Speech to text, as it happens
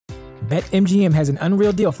BetMGM has an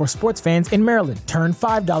unreal deal for sports fans in Maryland. Turn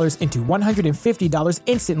 $5 into $150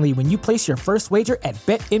 instantly when you place your first wager at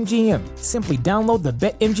BetMGM. Simply download the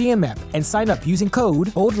BetMGM app and sign up using code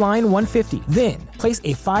OldLine150. Then, place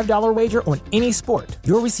a $5 wager on any sport.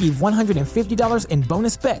 You'll receive $150 in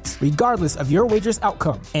bonus bets, regardless of your wager's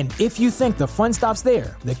outcome. And if you think the fun stops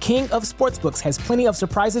there, the King of Sportsbooks has plenty of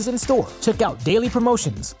surprises in store. Check out daily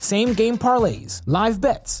promotions, same-game parlays, live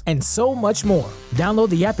bets, and so much more. Download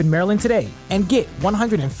the app in Maryland today and get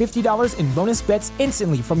 $150 in bonus bets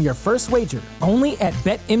instantly from your first wager. Only at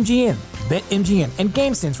BetMGM. BetMGM and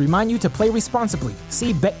GameSense remind you to play responsibly.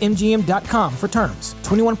 See BetMGM.com for terms.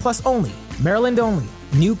 21 plus only. Maryland only.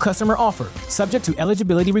 New customer offer. Subject to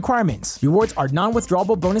eligibility requirements. Rewards are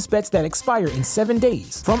non-withdrawable bonus bets that expire in 7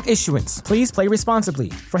 days. From issuance, please play responsibly.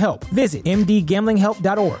 For help, visit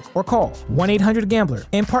mdgamblinghelp.org or call 1-800-GAMBLER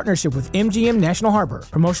in partnership with MGM National Harbor.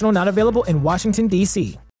 Promotional not available in Washington,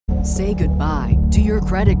 D.C. Say goodbye to your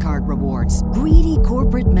credit card rewards. Greedy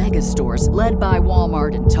corporate mega stores, led by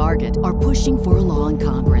Walmart and Target, are pushing for a law in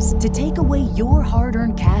Congress to take away your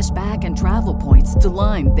hard-earned cash back and travel points to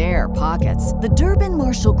line their pockets. The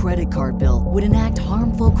Durbin-Marshall credit card bill would enact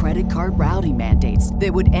harmful credit card routing mandates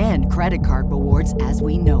that would end credit card rewards as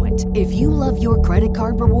we know it. If you love your credit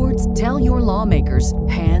card rewards, tell your lawmakers,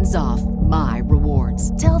 hands off my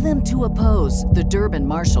rewards. Tell them to oppose the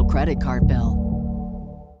Durbin-Marshall credit card bill.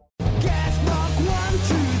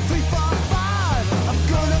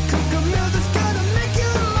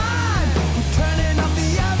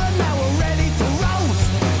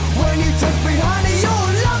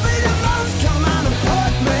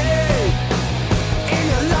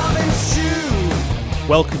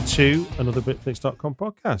 Welcome to another Britflix.com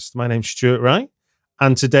podcast. My name's Stuart Wright,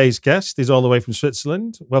 and today's guest is all the way from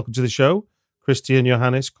Switzerland. Welcome to the show, Christian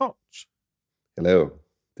Johannes Koch. Hello.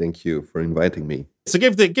 Thank you for inviting me. So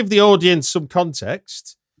give the audience some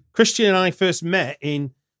context. Christian and I first met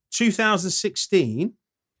in 2016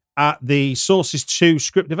 at the Sources 2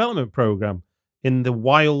 script development program in the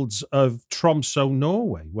wilds of Tromsø,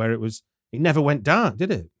 Norway, where it never went dark,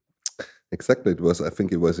 did it? Exactly. I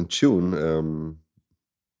think it was in June.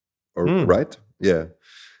 Right? Yeah.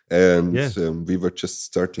 And we were just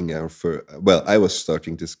starting I was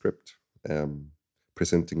starting the script,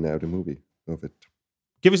 presenting now the movie of it.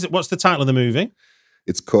 What's the title of the movie?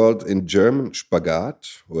 It's called in German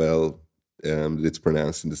Spagat. Well, it's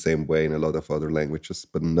pronounced in the same way in a lot of other languages,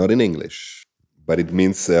 but not in English. But it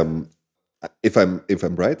means, if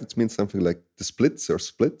I'm right, it means something like the splits or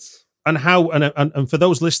splits. And how? And for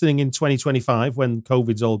those listening in 2025, when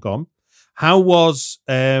COVID's all gone, how was,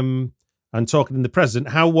 and talking in the present,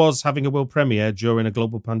 how was having a world premiere during a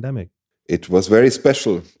global pandemic? It was very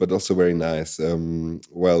special, but also very nice. We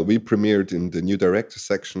premiered in the new director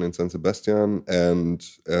section in San Sebastian, and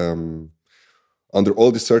under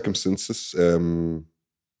all the circumstances,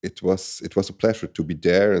 it was a pleasure to be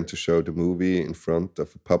there and to show the movie in front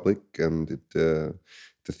of the public. And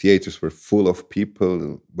the theaters were full of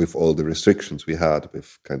people with all the restrictions we had,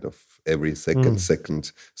 with kind of every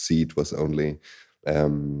second seat was only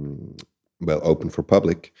open for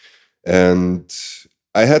public. And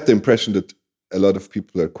I had the impression that a lot of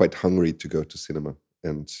people are quite hungry to go to cinema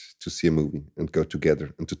and to see a movie and go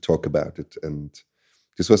together and to talk about it. And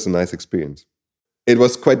this was a nice experience. It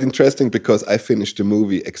was quite interesting because I finished the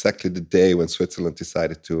movie exactly the day when Switzerland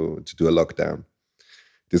decided to do a lockdown.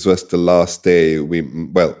 This was the last day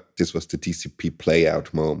this was the TCP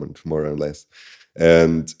play-out moment, more or less.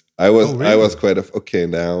 And I was quite okay,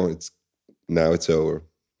 now it's over.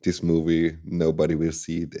 This movie, nobody will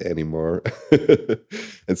see it anymore.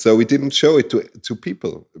 And so we didn't show it to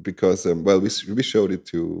people because, we showed it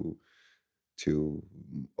to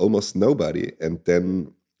almost nobody. And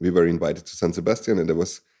then we were invited to San Sebastian, and I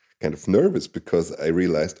was kind of nervous because I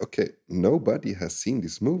realized, okay, nobody has seen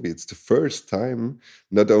this movie. It's the first time,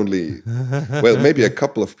 not only, maybe a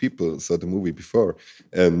couple of people saw the movie before.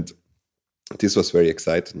 And this was very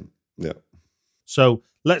exciting. Yeah. So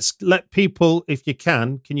let's let people, if you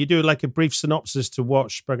can you do like a brief synopsis to what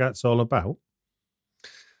Spagat's all about?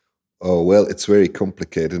 Oh, well, it's very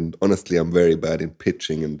complicated. And honestly, I'm very bad in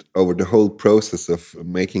pitching. And over the whole process of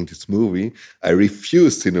making this movie, I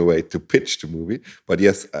refused in a way to pitch the movie. But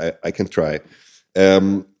yes, I can try.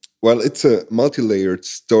 It's a multi-layered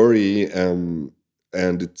story, and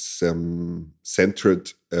it's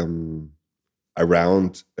centered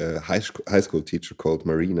around a high school teacher called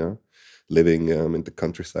Marina, living in the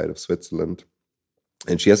countryside of Switzerland.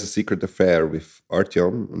 And she has a secret affair with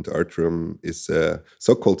Artyom, and Artyom is a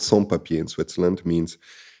so-called sans-papier in Switzerland, means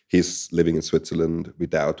he's living in Switzerland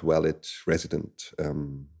without valid resident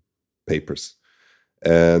papers.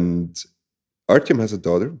 And Artyom has a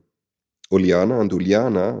daughter, Uliana, and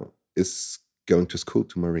Uliana is going to school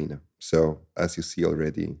to Marina. So as you see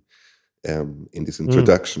already in this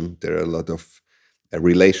introduction, there are a lot of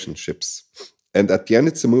relationships. And at the end,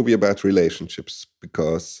 it's a movie about relationships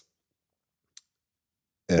because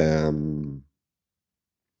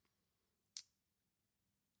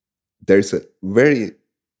there's a very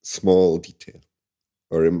small detail,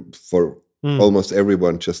 or for almost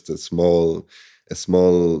everyone, just a small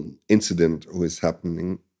incident who is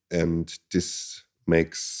happening, and this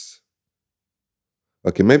makes.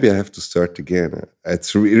 Okay, maybe I have to start again.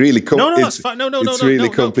 It's really complicated. No, that's fine. No, it's really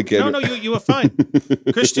complicated. No, you were fine,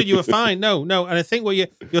 Christian. You were fine. No, and I think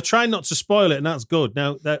you're trying not to spoil it, and that's good.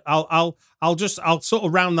 Now that I'll sort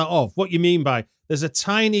of round that off. What you mean by there's a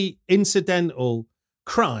tiny incidental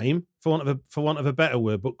crime, for want of a better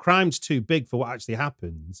word, but crime's too big for what actually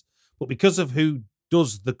happens. But because of who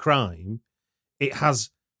does the crime, it has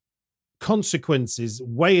consequences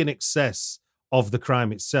way in excess of the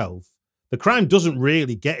crime itself. The crime doesn't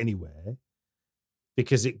really get anywhere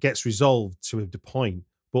because it gets resolved to the point,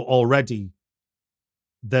 but already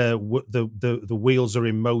the wheels are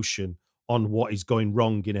in motion on what is going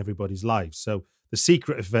wrong in everybody's life. So the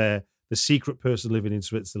secret affair, the secret person living in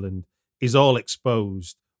Switzerland, is all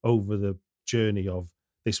exposed over the journey of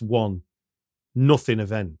this one nothing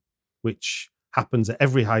event, which happens at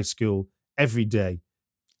every high school, every day,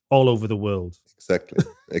 all over the world.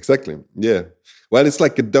 Exactly. Yeah. Well, it's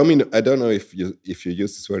like a domino. I don't know if you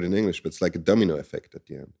use this word in English, but it's like a domino effect at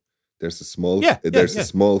the end. There's a small, a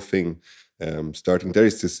small thing starting.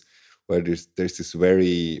 There's this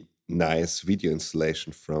very nice video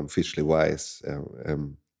installation from Fischli Weiss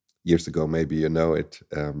years ago. Maybe you know it.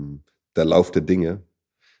 Der Lauf der Dinge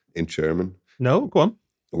in German. No, go on.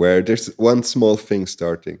 Where there's one small thing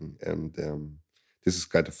starting, and this is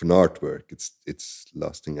kind of an artwork. It's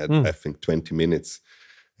lasting, I think, 20 minutes.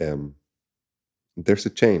 There's a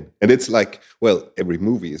chain, and it's like, well, every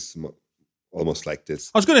movie is almost like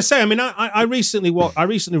this. I was going to say, I mean, I recently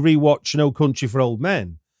rewatched No Country for Old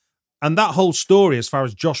Men, and that whole story, as far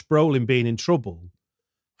as Josh Brolin being in trouble,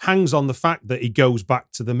 hangs on the fact that he goes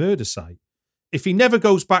back to the murder site. If he never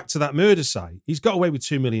goes back to that murder site, he's got away with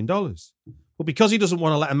 $2 million. But because he doesn't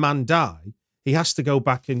want to let a man die, he has to go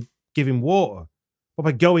back and give him water. But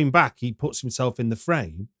by going back, he puts himself in the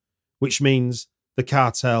frame, which means the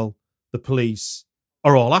cartel, the police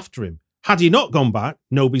are all after him. Had he not gone back,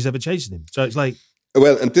 nobody's ever chasing him. So it's like...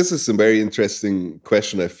 Well, and this is a very interesting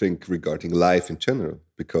question, I think, regarding life in general,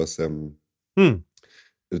 because this and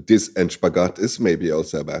Spagat is maybe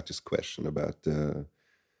also about this question about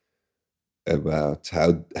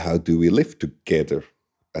how do we live together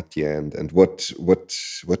at the end, and what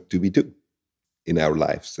do we do in our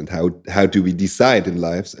lives, and how do we decide in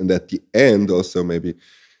lives, and at the end also maybe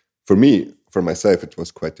for myself it was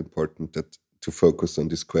quite important to focus on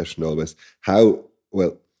this question always. How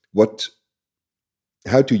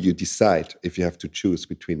do you decide if you have to choose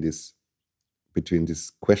between these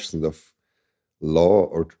questions of law,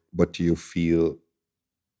 or what do you feel,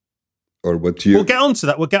 or what do you... We'll get onto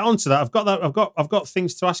that. I've got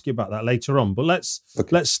things to ask you about that later on, but let's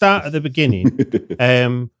start at the beginning.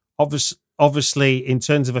 Obviously, in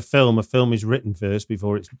terms of a film is written first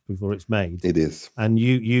before it's made. It is. And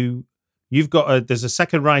you've got there's a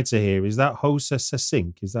second writer here. Is that Hosa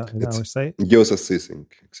Sesink? Is that how I say it? Hosa Sesink,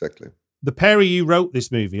 exactly. The pair of you wrote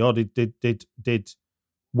this movie, or did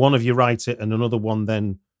one of you write it and another one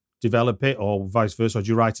then develop it, or vice versa? Or did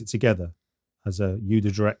you write it together as you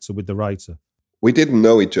the director with the writer? We didn't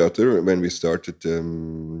know each other when we started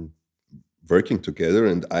working together,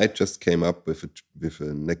 and I just came up with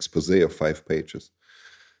an exposé of 5 pages,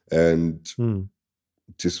 and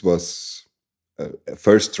this was a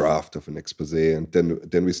first draft of an exposé, and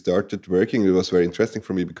then we started working. It was very interesting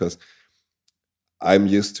for me because I'm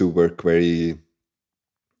used to work very,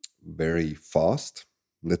 very fast.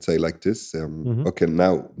 Let's say like this. Okay,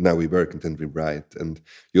 now we work and then we write, and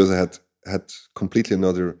you also had completely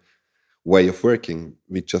another way of working.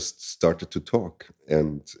 We just started to talk,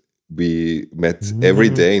 and we met every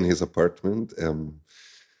day in his apartment.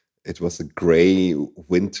 It was a gray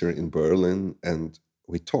winter in Berlin, and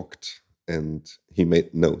we talked, and he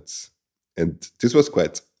made notes. And this was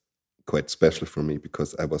quite special for me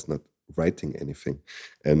because I was not writing anything.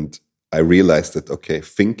 And I realized that, okay,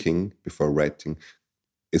 thinking before writing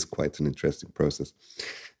is quite an interesting process.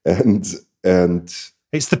 And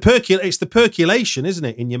it's the percolation, isn't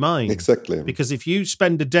it, in your mind? Exactly. Because if you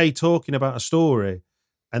spend a day talking about a story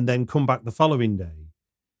and then come back the following day,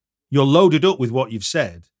 you're loaded up with what you've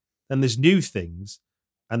said, then there's new things,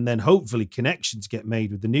 and then hopefully connections get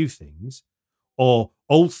made with the new things. or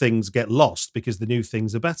old things get lost because the new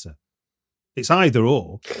things are better. It's either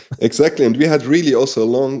or. Exactly. And we had really also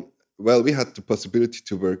we had the possibility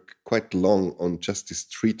to work quite long on just this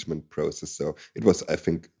treatment process. So it was, I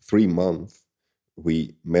think, 3 months.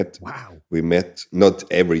 We met. Wow. We met not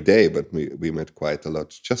every day, but we met quite a lot,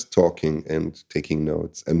 just talking and taking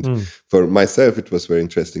notes. And for myself, it was very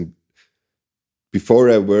interesting. Before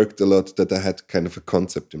I worked a lot, that I had kind of a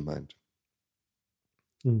concept in mind.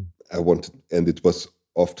 I wanted, and it was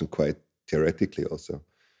often quite theoretically also.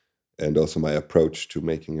 And also my approach to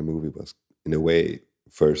making a movie was, in a way,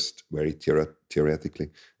 first very theoretically.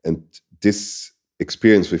 And this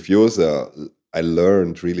experience with Josa, I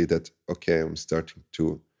learned really that, okay, I'm starting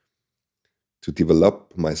to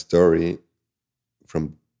develop my story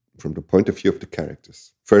from the point of view of the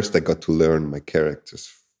characters. First, I got to learn my characters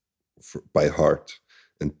by heart,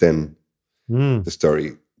 and then the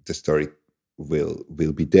story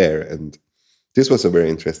will be there. And this was a very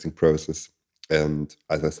interesting process. And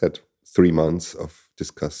as I said, 3 months of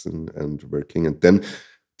discussing and working, and then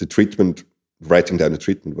writing down the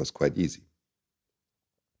treatment was quite easy.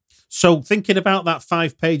 So thinking about that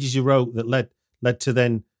 5 pages you wrote that led to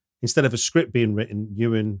then, instead of a script being written,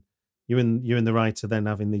 you and the writer then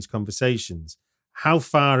having these conversations, how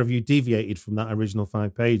far have you deviated from that original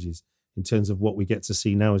 5 pages in terms of what we get to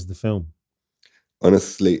see now as the film?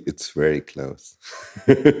 Honestly, it's very close.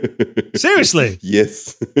 Seriously?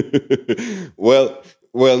 Yes. well,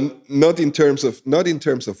 not in terms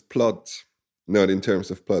of plot. Not in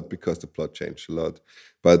terms of plot, because the plot changed a lot,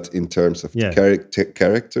 but in terms of the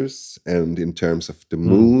characters and in terms of the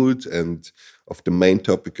mood and of the main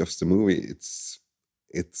topic of the movie,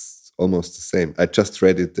 it's almost the same. I just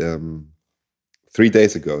read it 3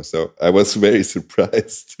 days ago, so I was very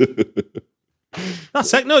surprised.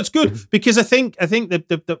 That's it. No, it's good, because I think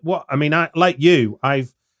that what I mean, I like you,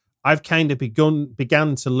 I've kind of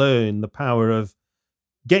began to learn the power of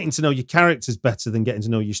getting to know your characters better than getting to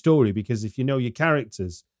know your story, because if you know your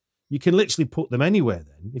characters, you can literally put them anywhere.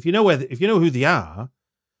 Then, if you know who they are,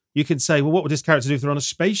 you can say, well, what would this character do if they're on a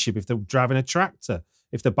spaceship? If they're driving a tractor?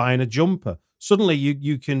 If they're buying a jumper? Suddenly,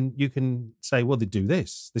 you can say, well, they do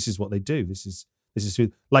this. This is what they do. This is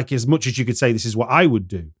who. Like, as much as you could say, this is what I would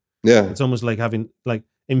do. Yeah, it's almost like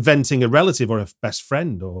inventing a relative or a best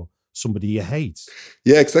friend or somebody you hate.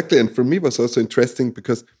 Yeah, exactly. And for me, it was also interesting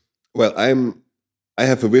because, well, I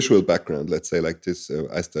have a visual background, let's say like this.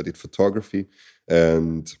 I studied photography,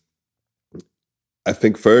 and I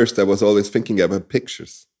think first I was always thinking about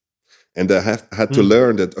pictures, and I had to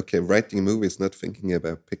learn that, okay, writing a movie is not thinking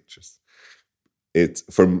about pictures. It's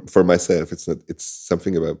for myself. It's not. It's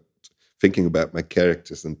something about thinking about my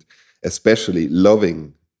characters, and especially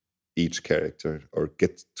loving each character, or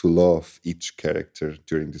get to love each character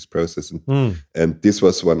during this process. And this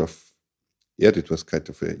was one of, it was kind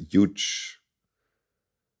of a huge.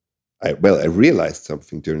 I realized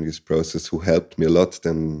something during this process who helped me a lot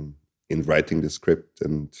then in writing the script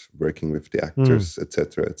and working with the actors,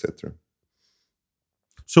 etc., etc.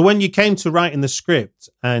 So when you came to writing the script,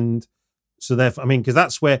 and so therefore, I mean, because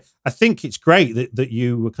that's where I think it's great that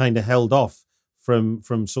you were kind of held off from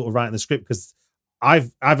sort of writing the script, because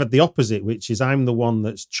I've had the opposite, which is I'm the one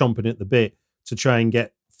that's chomping at the bit to try and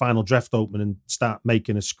get final draft open and start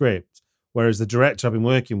making a script, whereas the director I've been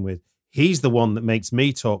working with, he's the one that makes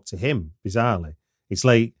me talk to him, bizarrely. It's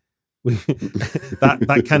like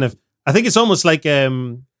that kind of, I think it's almost like,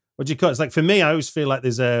 what do you call it? It's like, for me, I always feel like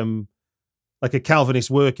there's like a Calvinist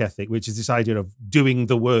work ethic, which is this idea of doing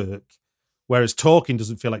the work, whereas talking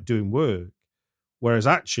doesn't feel like doing work. Whereas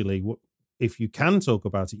actually, if you can talk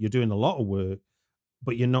about it, you're doing a lot of work,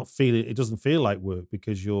 but you're not feeling, it doesn't feel like work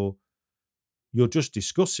because you're just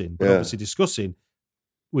discussing. But obviously discussing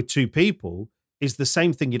with 2 people is the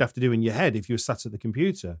same thing you'd have to do in your head if you were sat at the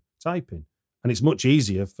computer typing. And it's much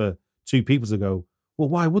easier for 2 people to go, well,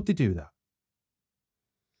 why would they do that?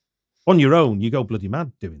 On your own, you go bloody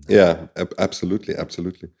mad doing that. Yeah, absolutely.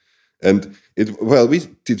 And we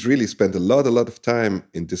did really spend a lot of time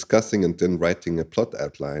in discussing and then writing a plot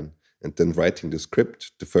outline and then writing the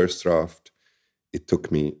script, the first draft. It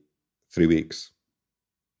took me 3 weeks.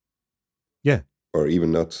 Yeah. Or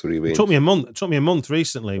even not 3 weeks. It took me a month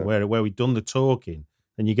recently where we'd done the talking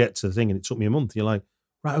and you get to the thing and it took me a month. You're like,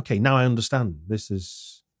 right, okay, now I understand. This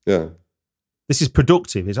is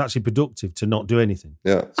productive. It's actually productive to not do anything.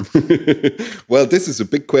 Yeah. Well, this is a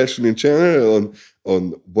big question in general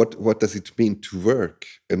on what does it mean to work,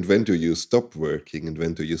 and when do you stop working and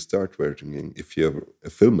when do you start working if you're a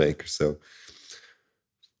filmmaker. So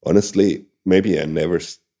honestly, maybe I never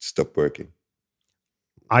stop working.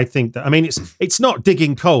 I think that, I mean, it's not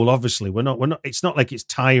digging coal, obviously. We're not, it's not like it's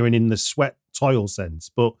tiring in the sweat toil sense,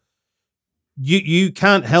 but you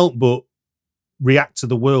can't help but react to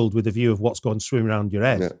the world with a view of what's going swimming around your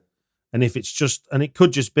head. Yeah. And if it's just, and it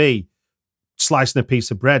could just be slicing a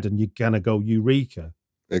piece of bread and you kind of go, eureka.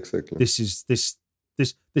 Exactly. This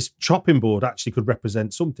chopping board actually could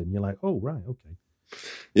represent something. You're like, oh, right, okay.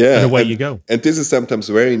 Yeah. And away you go. And this is sometimes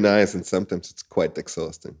very nice, and sometimes it's quite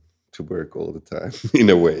exhausting to work all the time, in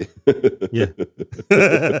a way. Yeah.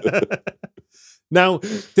 Now,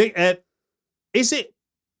 is it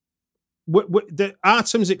the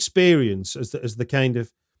Artem's experience as the kind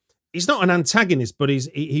of, he's not an antagonist, but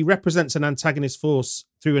he represents an antagonist force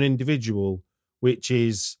through an individual, which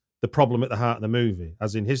is the problem at the heart of the movie,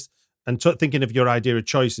 as in his, and thinking of your idea of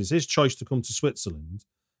choices, his choice to come to Switzerland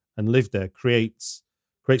and live there creates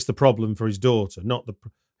the problem for his daughter, not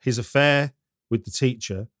his affair with the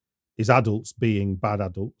teacher is adults being bad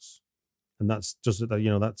adults. And that's just,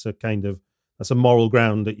 that's a moral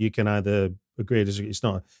ground that you can either agree or disagree. It's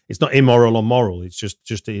not immoral or moral. It's just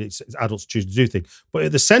it's adults choose to do things. But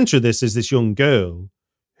at the center of this is this young girl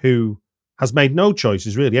who has made no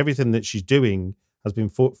choices, really. Everything that she's doing has been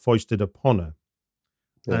foisted upon her.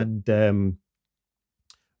 Yeah.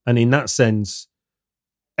 And in that sense,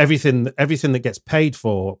 everything that gets paid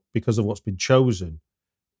for because of what's been chosen,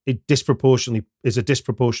 it disproportionately is a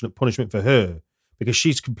disproportionate punishment for her, because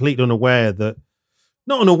she's completely unaware that,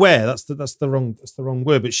 not unaware, that's the wrong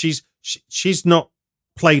word, but she's not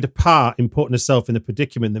played a part in putting herself in a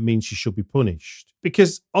predicament that means she should be punished.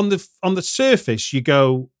 Because on the surface, you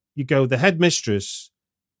go the headmistress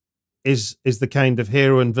is the kind of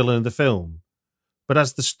hero and villain of the film, but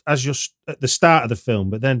as you're at the start of the film,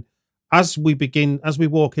 but then as we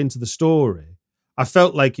walk into the story, I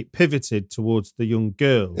felt like it pivoted towards the young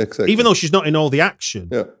girl. Exactly. Even though she's not in all the action.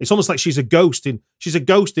 Yeah. It's almost like she's a ghost in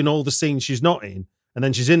all the scenes she's not in. And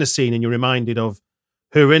then she's in a scene and you're reminded of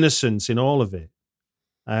her innocence in all of it.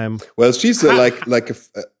 Well, she's like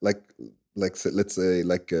let's say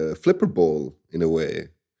like a flipper ball in a way.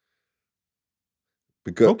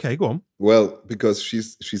 Because, okay, go on. Well, because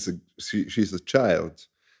she's a child,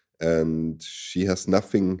 and she has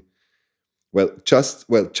nothing.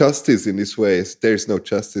 Justice in this way is there is no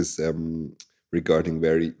justice regarding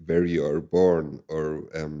where you are born or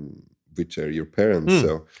which are your parents.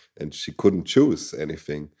 So, and she couldn't choose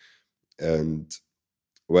anything. And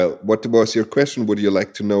well, what was your question? Would you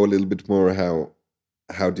like to know a little bit more how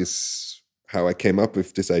I came up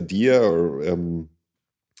with this idea, or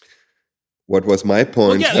what was my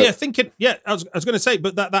point? Well, I was going to say,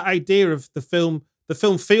 but that idea of the film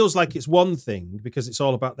feels like it's one thing because it's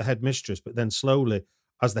all about the headmistress, but then slowly,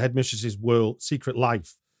 as the headmistress's secret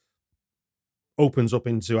life opens up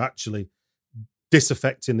into actually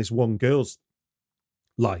disaffecting this one girl's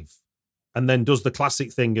life, and then does the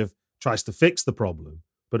classic thing of tries to fix the problem,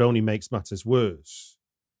 but only makes matters worse.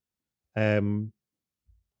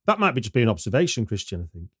 That might be just be an observation, Christian, I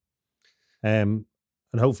think. And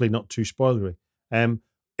hopefully not too spoilery.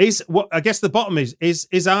 Is what I guess the bottom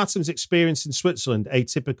is Artem's experience in Switzerland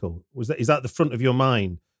atypical? Is that the front of your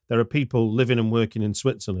mind? There are people living and working in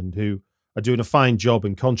Switzerland who are doing a fine job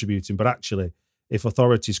and contributing, but actually, if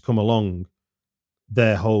authorities come along,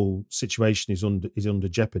 their whole situation is under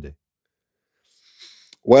jeopardy.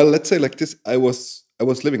 Well, let's say like this: I was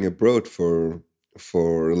living abroad for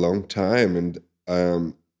a long time, and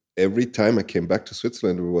every time I came back to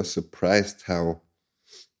Switzerland, I was surprised how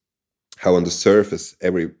on the surface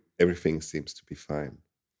everything seems to be fine.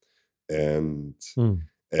 And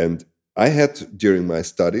I had, during my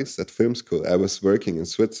studies at film school, I was working in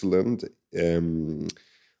Switzerland on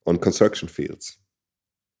construction fields,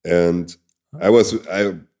 and I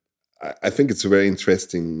think it's a very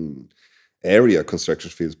interesting area,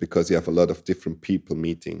 construction fields, because you have a lot of different people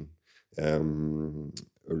meeting.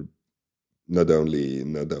 Not only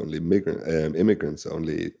immigrants,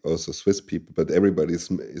 also Swiss people, but everybody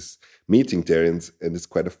is meeting there, and it's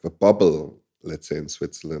quite a bubble, let's say, in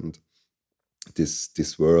Switzerland,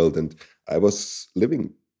 this world. And I was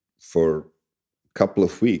living for a couple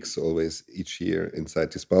of weeks, always each year,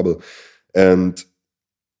 inside this bubble, and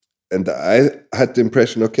I had the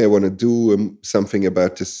impression, okay, I want to do something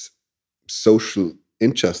about this social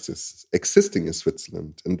injustice existing in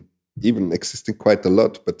Switzerland, and even existing quite a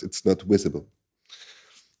lot, but it's not visible.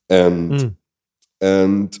 And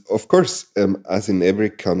of course, as in every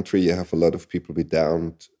country, you have a lot of people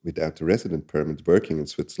without a resident permit working in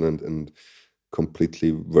Switzerland and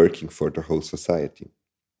completely working for the whole society.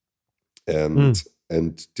 And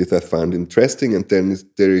this I found interesting. And then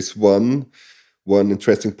there is one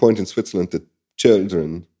interesting point in Switzerland, that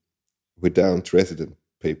children without resident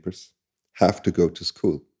papers have to go to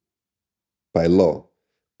school by law.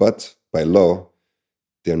 but by law,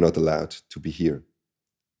 they're not allowed to be here.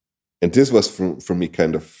 And this was for me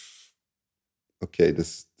kind of, okay,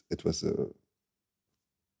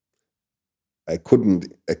 I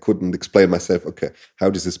couldn't explain myself, okay, how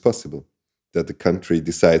this is possible that the country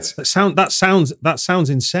decides. That sounds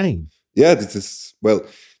insane. Yeah, this is, well,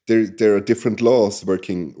 there are different laws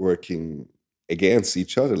working against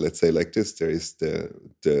each other. Let's say like this: there is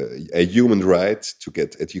a human right to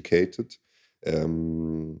get educated,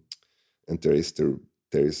 and there is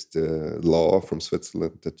the law from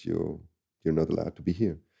Switzerland that you're not allowed to be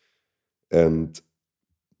here. And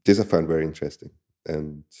this I found very interesting,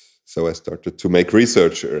 and so I started to make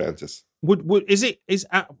research around this.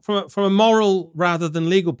 From a moral rather than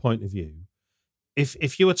legal point of view,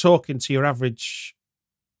 if you were talking to your average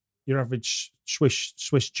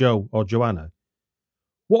Swiss Joe or Joanna,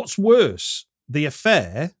 what's worse, the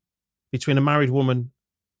affair between the married woman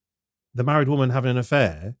having an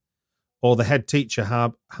affair, or the head teacher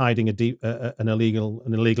hiding an illegal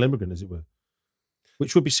immigrant, as it were?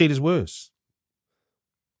 Which would be seen as worse?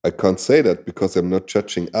 I can't say that because I'm not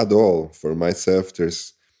judging at all. For myself,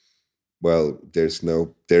 there's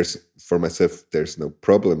no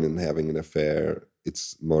problem in having an affair.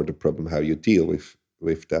 It's more the problem how you deal with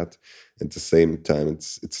that. At the same time,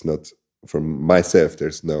 it's not, for myself,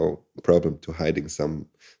 there's no problem to hiding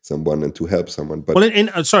someone and to help someone.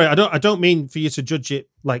 But sorry, I don't mean for you to judge it,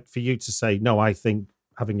 like for you to say, no, I think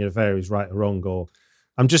having an affair is right or wrong, or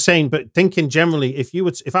I'm just saying, but thinking generally,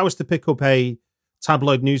 if I was to pick up a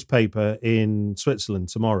tabloid newspaper in Switzerland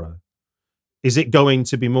tomorrow, is it going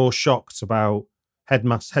to be more shocked about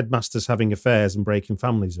headmasters having affairs and breaking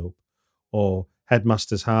families up, or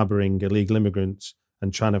headmasters harbouring illegal immigrants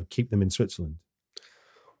and trying to keep them in Switzerland?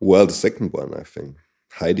 Well, the second one, I think,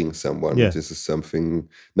 hiding someone. Yeah. This is something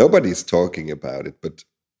nobody's talking about it, but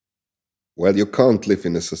well, you can't live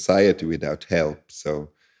in a society without help.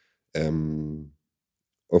 So,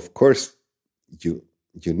 of course, you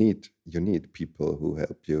need people who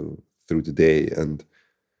help you through the day. And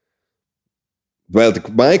well,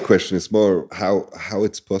 my question is more how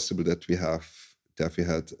it's possible that we have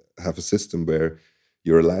a system where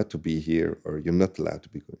you're allowed to be here or you're not allowed to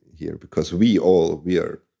be here, because we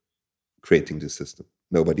are creating this system,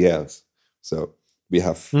 nobody else. So we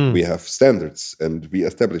have standards, and we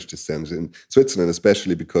establish the standards in Switzerland,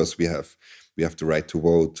 especially because we have the right to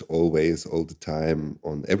vote always, all the time,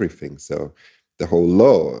 on everything. So the whole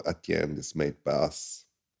law at the end is made by us.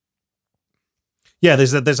 Yeah,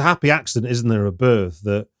 there's a happy accident, isn't there, of birth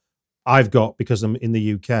that I've got because I'm in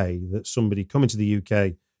the UK, that somebody coming to the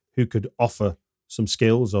UK who could offer some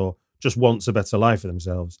skills or just wants a better life for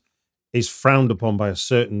themselves is frowned upon by a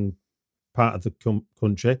certain part of the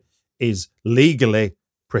country, is legally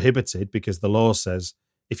prohibited because the law says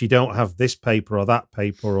if you don't have this paper or that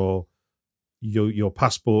paper, or your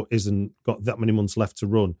passport isn't got that many months left to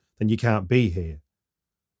run, then you can't be here.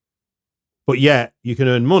 But yet you can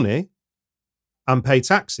earn money and pay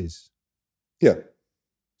taxes. Yeah.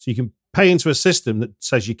 So you can pay into a system that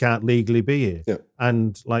says you can't legally be here. Yeah.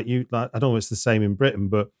 And I don't know if it's the same in Britain,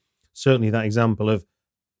 but certainly that example of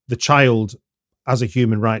the child has a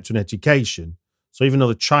human right to an education. So even though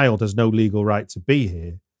the child has no legal right to be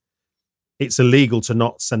here, it's illegal to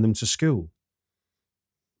not send them to school.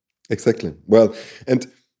 Exactly. Well,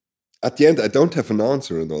 and at the end, I don't have an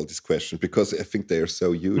answer on all these questions because I think they are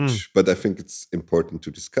so huge, but I think it's important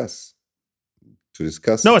to discuss.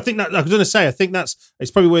 No, I think that I was going to say. I think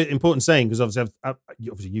it's probably important saying, because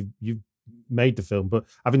obviously you've made the film, but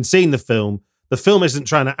having seen the film isn't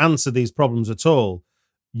trying to answer these problems at all.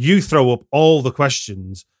 You throw up all the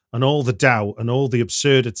questions and all the doubt and all the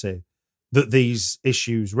absurdity that these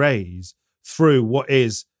issues raise through what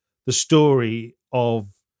is the story of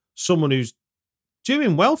someone who's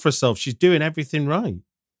doing well for herself. She's doing everything right.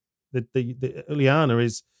 The Ileana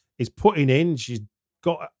is putting in. She's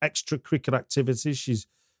got extracurricular activities.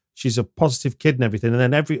 She's a positive kid and everything.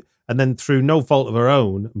 And then through no fault of her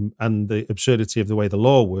own and the absurdity of the way the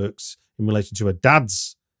law works in relation to her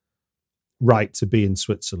dad's right to be in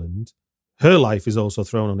Switzerland, her life is also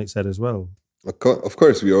thrown on its head as well. Of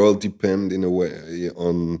course, we all depend in a way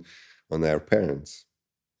on our parents.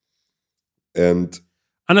 And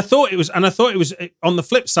I thought it was on the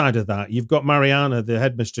flip side of that, you've got Mariana, the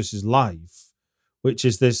headmistress's life, which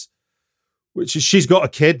is she's got a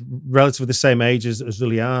kid relatively the same age as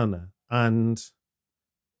Ileana. And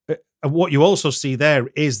what you also see there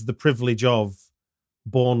is the privilege of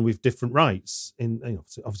born with different rights.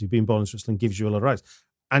 Obviously being born in Switzerland gives you a lot of rights.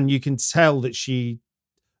 And you can tell that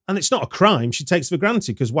and it's not a crime, she takes it for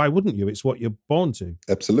granted, because why wouldn't you? It's what you're born to.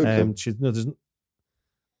 Absolutely.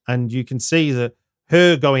 And you can see that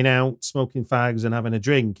her going out, smoking fags and having a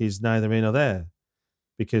drink is neither here nor there,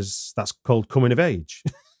 because that's called coming of age.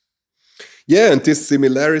 Yeah, and this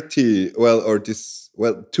similarity,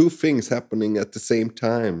 two things happening at the same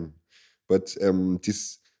time, but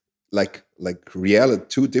this like reality,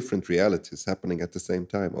 two different realities happening at the same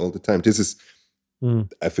time all the time. This is,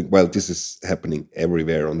 I think, this is happening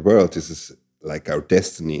everywhere on the world. This is like our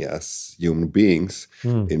destiny as human beings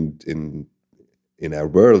in our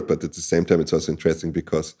world. But at the same time, it's also interesting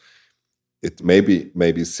because it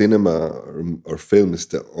maybe cinema or film is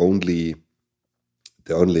the only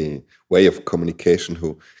way of communication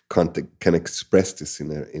who can express this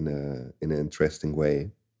in an interesting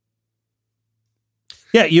way.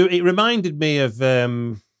 Yeah, it reminded me of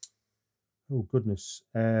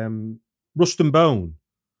Rust and Bone.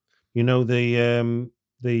 You know,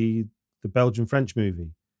 the Belgian French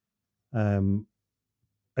movie.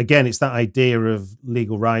 Again, it's that idea of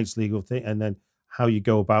legal rights, legal thing, and then how you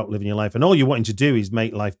go about living your life. And all you're wanting to do is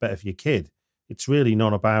make life better for your kid. It's really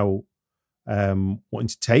not about wanting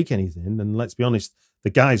to take anything. And let's be honest, the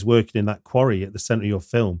guys working in that quarry at the center of your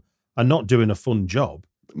film are not doing a fun job.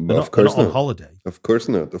 They're not on holiday. Of course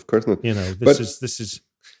not. You know, this is.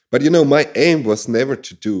 But you know, my aim was never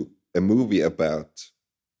to do a movie about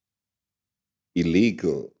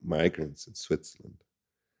illegal migrants in Switzerland.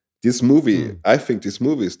 This movie, I think this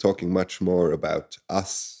movie is talking much more about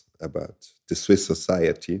us, about the Swiss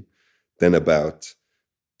society, than about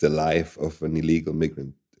the life of an illegal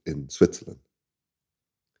migrant in Switzerland.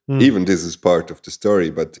 Even this is part of the story,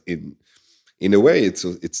 but in a way,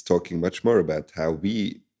 it's talking much more about how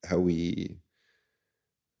we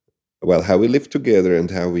live together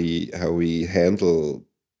and how we handle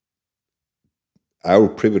our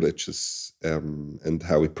privileges and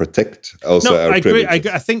how we protect also our privileges. I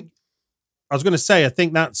agree. I think I was going to say, I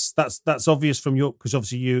think that's obvious from because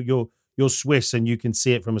obviously you're Swiss and you can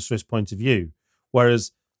see it from a Swiss point of view,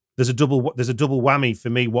 whereas there's a double whammy for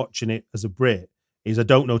me watching it as a Brit. Is I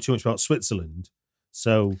don't know too much about Switzerland,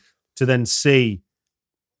 so to then see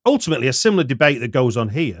ultimately a similar debate that goes on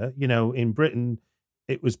here. You know, in Britain,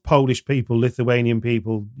 it was Polish people, Lithuanian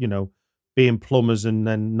people, you know, being plumbers and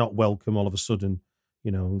then not welcome all of a sudden.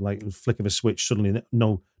 You know, like a flick of a switch, suddenly it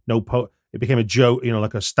became a joke. You know,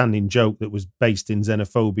 like a standing joke that was based in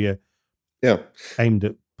xenophobia, aimed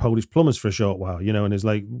at Polish plumbers for a short while. You know, and it's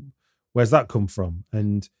like, where's that come from?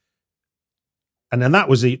 And then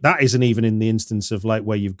that isn't even in the instance of like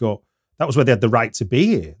where you've got, that was where they had the right to be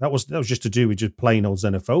here. That was just to do with just plain old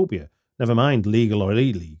xenophobia. Never mind legal or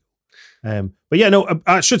illegal. But yeah, no,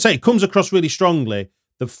 I should say it comes across really strongly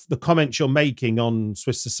the comments you're making on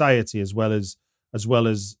Swiss society as well as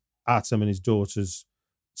Artem and his daughter's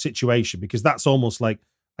situation, because that's almost like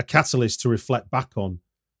a catalyst to reflect back on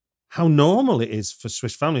how normal it is for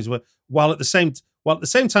Swiss families. While at the same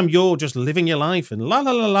time you're just living your life and la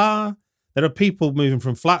la la la. There are people moving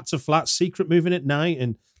from flat to flat, secret moving at night,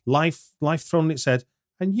 and life thrown on its head,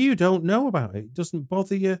 and you don't know about it. It doesn't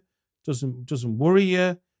bother you, doesn't worry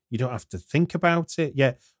you. You don't have to think about it.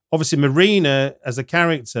 Yeah, obviously Marina as a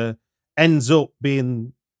character ends up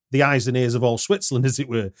being the eyes and ears of all Switzerland, as it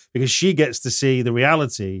were, because she gets to see the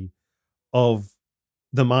reality of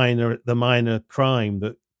the minor crime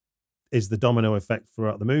that is the domino effect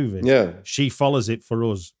throughout the movie. Yeah, she follows it for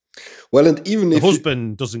us. Well, and even if the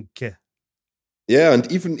husband doesn't care. Yeah,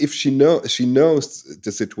 and even if she knows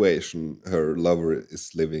the situation her lover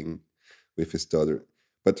is living with his daughter,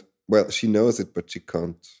 but she knows it, but she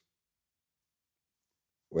can't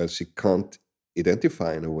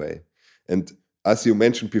identify in a way. And as you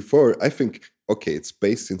mentioned before, I think it's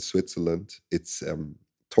based in Switzerland. It's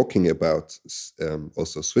talking about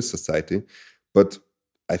also Swiss society, but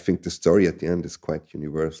I think the story at the end is quite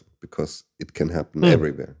universal because it can happen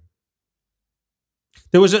everywhere.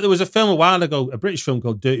 There was a film a while ago, a British film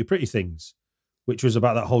called Dirty Pretty Things, which was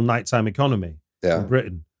about that whole nighttime economy in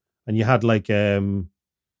Britain. And you had like, a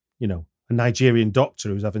Nigerian doctor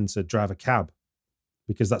who's having to drive a cab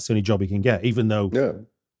because that's the only job he can get, even though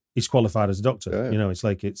he's qualified as a doctor. Yeah. You know, it's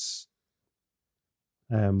like it's.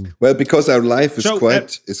 Because our life is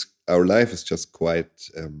is just quite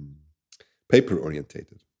paper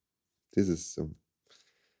orientated. This is.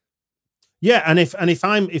 Yeah, and if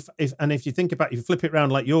you think about, if you flip it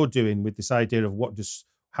around like you're doing with this idea of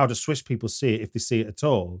how do Swiss people see it, if they see it at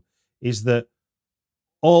all, is that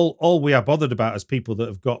all we are bothered about as people that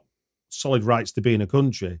have got solid rights to be in a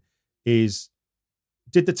country is,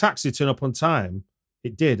 did the taxi turn up on time?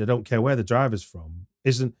 It did. I don't care where the driver's from.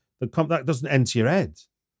 That doesn't enter your head?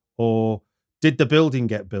 Or did the building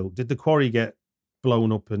get built? Did the quarry get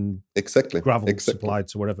blown up and gravel supplied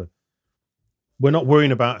to wherever? we're not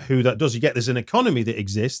worrying about who that does. You get there's an economy that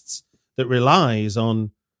exists that relies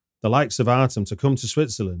on the likes of Artem to come to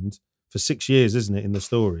Switzerland for 6 years, isn't it? In the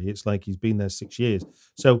story, it's like he's been there 6 years.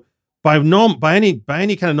 So by any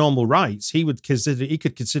kind of normal rights, he could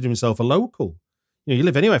consider himself a local. You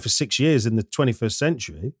live anywhere for 6 years in the 21st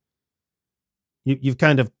century. You've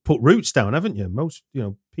kind of put roots down, haven't you? Most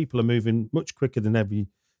people are moving much quicker than every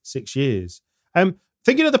 6 years.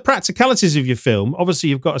 Thinking of the practicalities of your film, obviously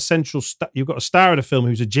you've got a star of the film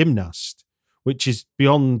who's a gymnast, which is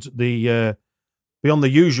beyond the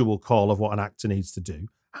usual call of what an actor needs to do.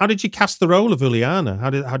 How did you cast the role of Juliana?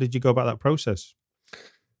 How did you go about that process?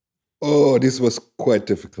 Oh, this was quite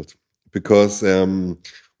difficult because,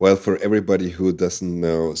 for everybody who doesn't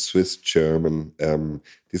know Swiss German,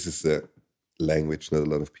 this is a language not a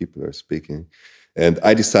lot of people are speaking. And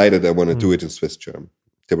I decided I want to do it in Swiss German.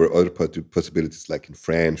 There were other possibilities like in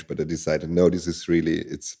French, but I decided, no, this is really,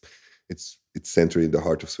 it's centered in the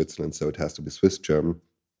heart of Switzerland, so it has to be Swiss German.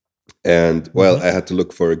 And I had to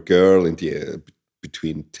look for a girl in the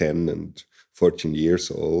between 10 and 14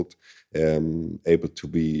 years old, able to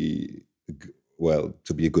be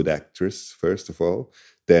a good actress, first of all,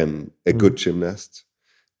 then a good gymnast,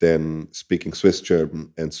 then speaking Swiss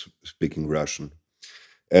German and speaking Russian.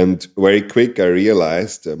 And very quick, I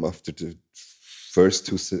realized after the first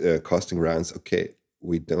two casting rounds, okay,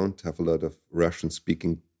 we don't have a lot of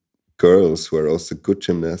Russian-speaking girls who are also good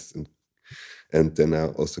gymnasts and then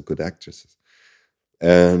are also good actresses.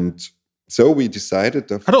 And so we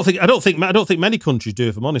decided. I don't think many countries do,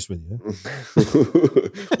 if I'm honest with you.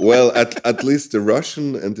 Well, at least the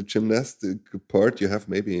Russian and the gymnastic part you have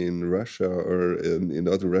maybe in Russia or in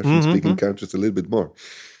other Russian-speaking countries a little bit more.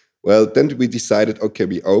 Well, then we decided, okay,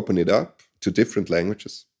 we open it up to different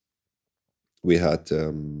languages. We had,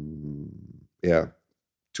 to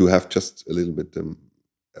have just a little bit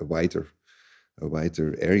a wider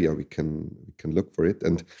area we can look for it.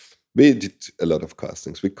 And we did a lot of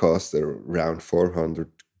castings. We cast around 400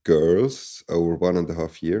 girls over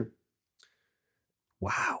 1.5 years.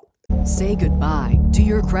 Wow. Say goodbye to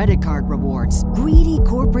your credit card rewards. Greedy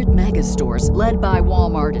corporate mega stores, led by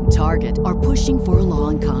Walmart and Target, are pushing for a law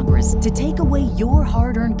in Congress to take away your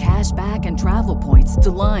hard-earned cash back and travel points to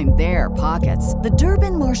line their pockets. The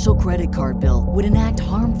Durbin-Marshall credit card bill would enact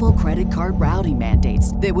harmful credit card routing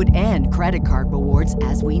mandates that would end credit card rewards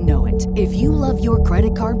as we know it. If you love your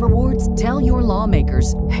credit card rewards, tell your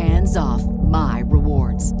lawmakers, hands off my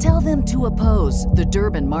rewards. Tell them to oppose the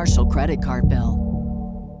Durbin-Marshall credit card bill.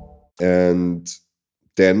 And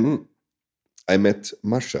then I met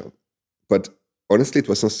Masha. But honestly, it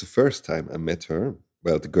was not the first time I met her.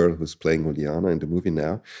 Well, the girl who's playing Juliana in the movie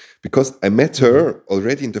now. Because I met her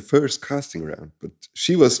already in the first casting round. But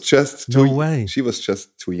she was just She was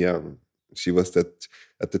just too young. She was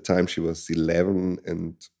at the time she was 11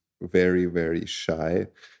 and very, very shy.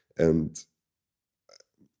 And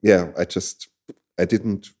I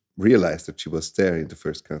didn't realized that she was there in the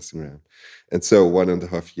first casting round. And so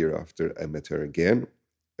 1.5 years after, I met her again.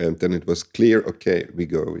 And then it was clear, okay, we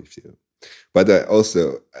go with you. But I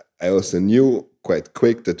also knew quite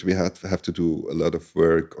quick that we have to do a lot of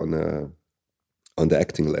work on the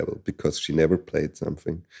acting level because she never played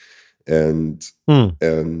something. And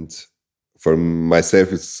for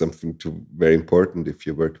myself, it's something very important if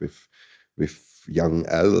you work with young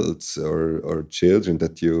adults or children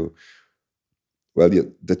that you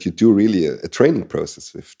do really a training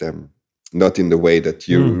process with them, not in the way that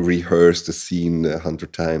you rehearse the scene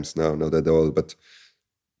 100 times. No, not at all. But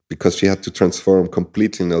because she had to transform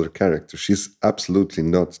completely another character. She's absolutely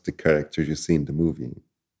not the character you see in the movie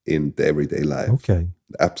in the everyday life. Okay,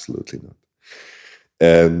 absolutely not.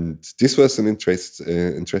 And this was an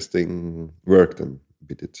interesting work. Then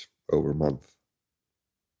we did over a month.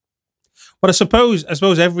 But I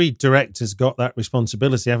suppose every director's got that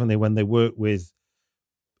responsibility, haven't they, when they work with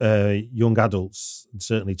young adults, and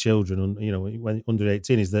certainly children, when under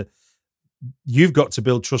 18, is that you've got to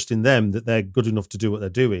build trust in them that they're good enough to do what they're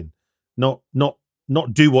doing, not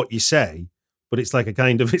do what you say, but it's like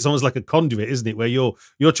it's almost like a conduit, isn't it, where you're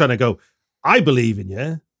trying to go, I believe in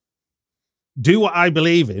you, do what I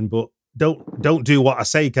believe in, but don't do what I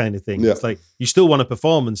say, kind of thing. Yeah. It's like you still want a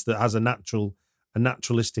performance that has a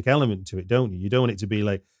naturalistic element to it, don't you? You don't want it to be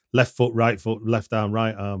like left foot, left arm,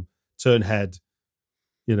 right arm, turn head,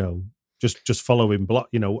 just following block,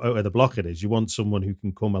 where the block it is. You want someone who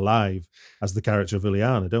can come alive as the character of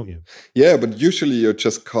Juliana, don't you? Yeah, but usually you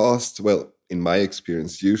just cast, in my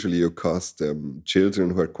experience, usually you cast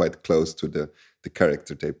children who are quite close to the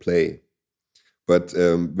character they play. But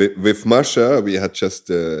with Masha, we had just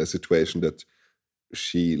a situation that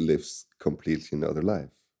she lives completely another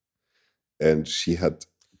life. and she had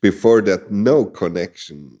before that no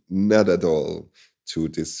connection, not at all, to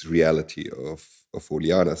this reality of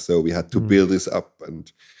Juliana. So we had to build this up,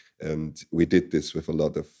 and we did this with a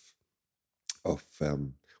lot of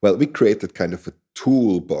we created kind of a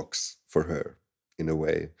toolbox for her in a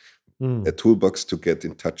way, a toolbox to get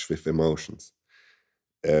in touch with emotions,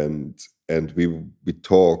 and we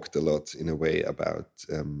talked a lot in a way about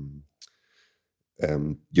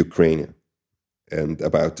Ukraine and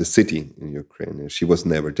about the city in Ukraine. She was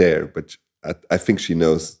never there, but I think she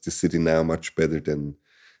knows the city now much better than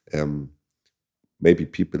maybe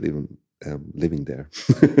people even living there.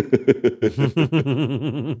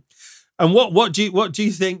 And what do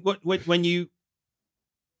you think?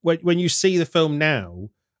 When you see the film now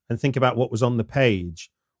and think about what was on the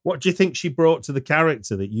page, what do you think she brought to the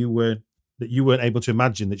character that you weren't able to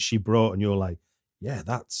imagine that she brought, and you're like, yeah,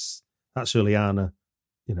 that's Juliana,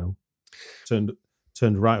 turned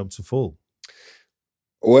right up to full.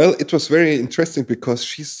 Well, it was very interesting because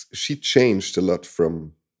she changed a lot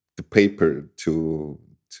from the paper to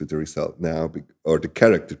the result now, or the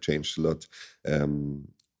character changed a lot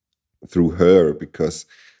through her, because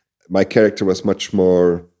my character was much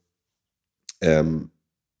more.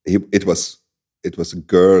 It was a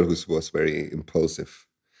girl who was very impulsive,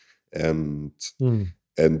 and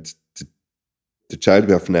the child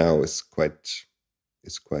we have now is quite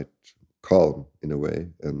calm in a way,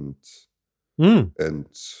 and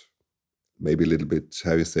maybe a little bit,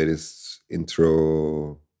 how you say this,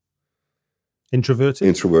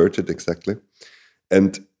 introverted, exactly.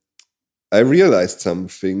 And I realized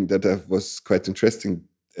something that was quite interesting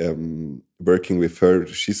working with her.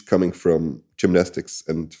 She's coming from gymnastics,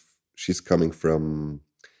 and she's coming from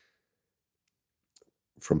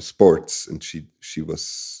sports, and she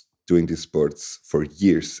was doing these sports for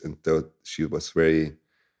years, and thought she was very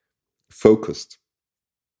focused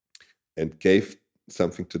and gave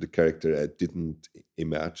something to the character I didn't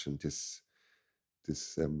imagine. This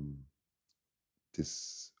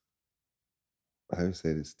how do you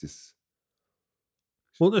say this?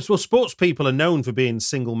 Well, sports people are known for being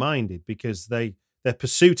single-minded because their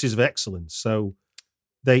pursuit is of excellence. So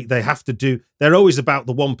they have to do. They're always about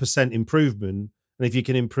the 1% improvement, and if you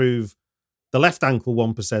can improve the left ankle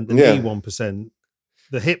 1%, the knee 1%,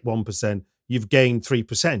 the hip 1%, you've gained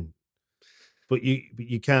 3%. But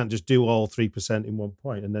you can't just do all 3% in one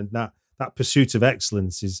point, and then that pursuit of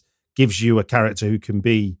excellence gives you a character who can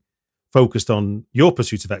be focused on your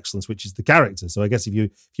pursuit of excellence, which is the character. So I guess if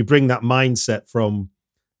you bring that mindset from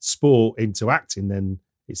sport into acting, then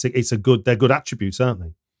they're good attributes, aren't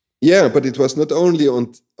they? Yeah, but it was not only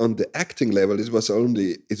on the acting level. It was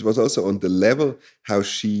also on the level how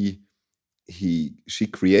she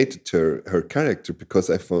created her character, because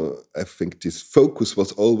I think this focus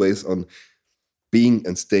was always on being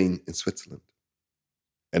and staying in Switzerland.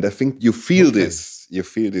 And I think you feel this,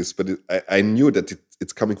 but I knew that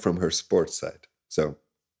it's coming from her sports side. So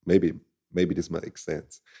maybe this makes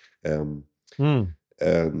sense. And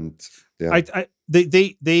yeah,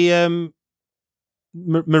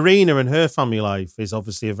 Marina and her family life is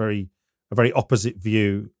obviously a very opposite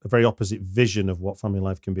view, a very opposite vision of what family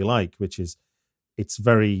life can be like, which is it's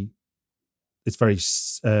very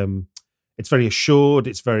assured.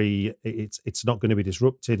 It's not going to be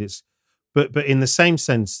disrupted. But in the same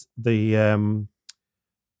sense, the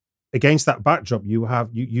against that backdrop,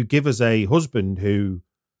 you give us a husband who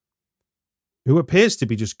appears to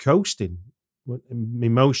be just coasting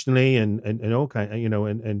emotionally and all kind,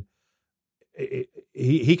 and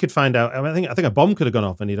he could find out. I think a bomb could have gone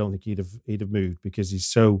off, and you don't think he'd have moved, because he's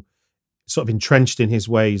so sort of entrenched in his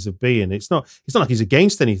ways of being. It's not like he's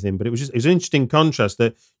against anything, but it was an interesting contrast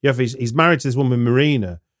that you have. He's married to this woman,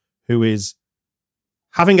 Marina, who is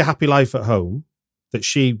having a happy life at home that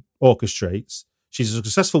she orchestrates. She's a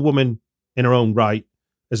successful woman in her own right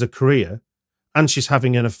as a career, and she's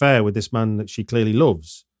having an affair with this man that she clearly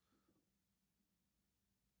loves.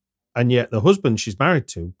 And yet the husband she's married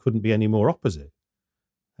to couldn't be any more opposite.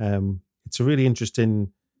 It's a really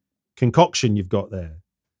interesting concoction you've got there.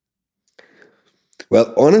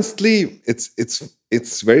 Well, honestly,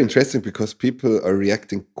 it's very interesting because people are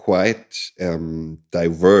reacting quite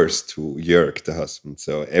diverse to Jörg, the husband.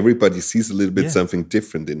 So everybody sees a little bit something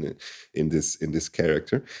different in this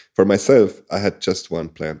character. For myself, I had just one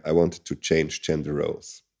plan. I wanted to change gender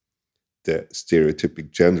roles, the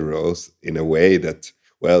stereotypic gender roles, in a way that,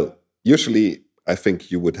 well, usually I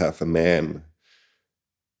think you would have a man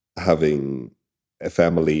having a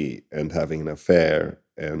family and having an affair,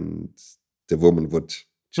 and the woman would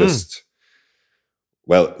just,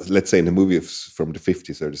 well, let's say in a movie from the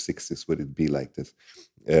 50s or the 60s, would it be like this?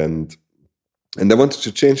 And And I wanted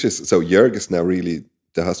to change this. So Jörg is now really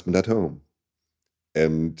the husband at home.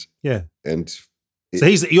 And so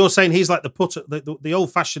you're saying he's like the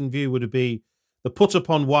old-fashioned view would be the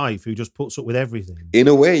put-upon wife who just puts up with everything. In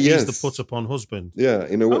a way, yes. He's the put-upon husband. Yeah,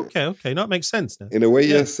 in a way. Okay. No, it makes sense now. In a way,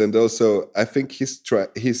 yes. And also, I think he's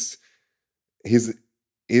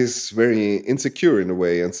very insecure in a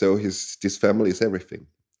way, and so this family is everything,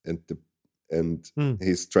 and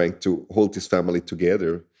he's trying to hold his family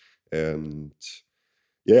together. And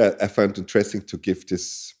yeah, I found it interesting to give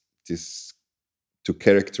this to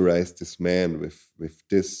characterize this man with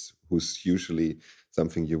this, who's usually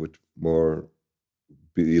something you would more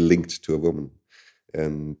be linked to a woman.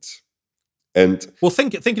 And well,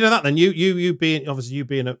 thinking of that, then you being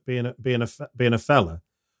a fella,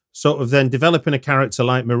 sort of then developing a character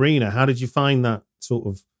like Marina. How did you find that sort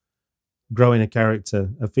of growing a character,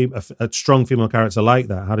 a strong female character like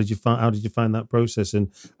that? How did you find that process?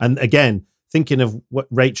 And again, thinking of what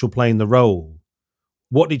Rachel playing the role,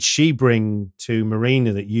 what did she bring to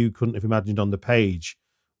Marina that you couldn't have imagined on the page,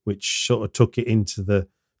 which sort of took it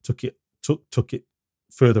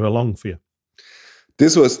further along for you?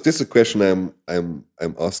 This is a question I'm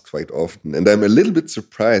asked quite often, and I'm a little bit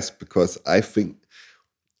surprised because I think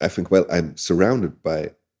well, I'm surrounded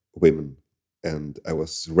by women, and I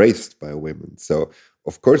was raised by women, so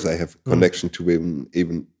of course I have a connection to women.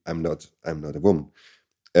 Even I'm not a woman,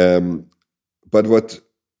 but what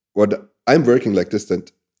I'm working like this,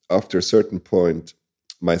 that after a certain point,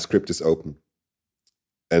 my script is open,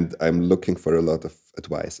 and I'm looking for a lot of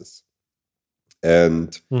advices,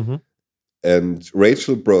 and. And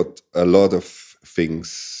Rachel brought a lot of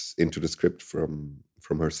things into the script from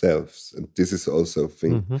herself. And this is also a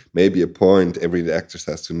thing, maybe a point every actor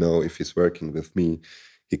has to know if he's working with me.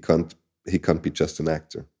 He can't be just an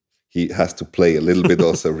actor. He has to play a little bit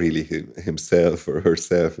also really himself or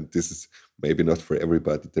herself. And this is maybe not for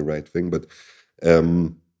everybody the right thing. But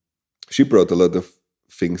she brought a lot of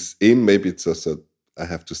things in. Maybe it's also, I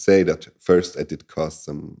have to say that first I did cast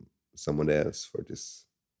someone else for this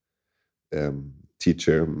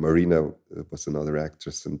teacher. Marina was another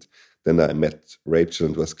actress, and then I met Rachel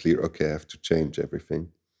and was clear, okay, I have to change everything.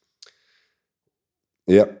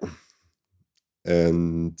 Yeah.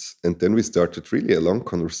 And then we started really a long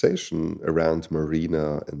conversation around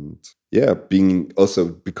Marina, and being also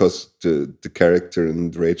because the character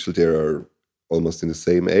and Rachel there are almost in the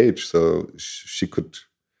same age, so she could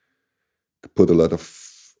put a lot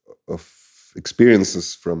of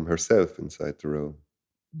experiences from herself inside the role.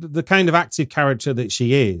 The kind of active character that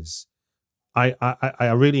she is, I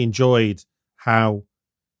really enjoyed how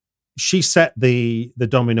she set the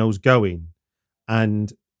dominoes going,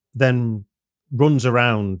 and then runs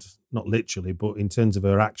around, not literally, but in terms of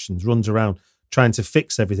her actions, runs around trying to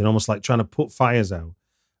fix everything, almost like trying to put fires out.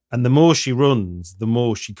 And the more she runs, the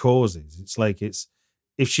more she causes. It's like if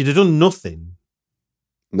she'd have done nothing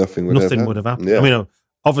would have happened. Yeah. I mean,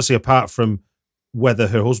 obviously, apart from whether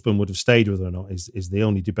her husband would have stayed with her or not is the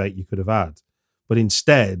only debate you could have had. But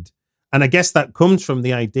instead, and I guess that comes from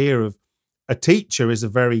the idea of a teacher is a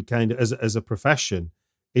very kind of, as a profession,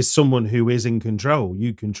 is someone who is in control.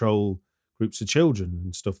 You control groups of children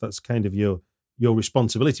and stuff. That's kind of your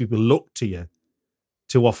responsibility. People look to you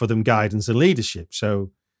to offer them guidance and leadership.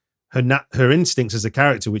 So her instincts as a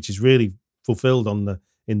character, which is really fulfilled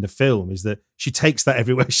in the film, is that she takes that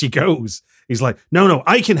everywhere she goes. He's like, no,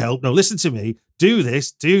 I can help. No, listen to me. Do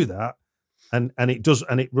this, do that, and it does,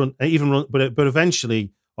 and it run. But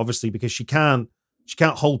eventually, obviously, because she can't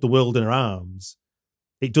hold the world in her arms,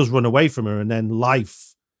 it does run away from her, and then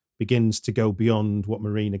life begins to go beyond what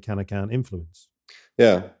Marina can or can't influence.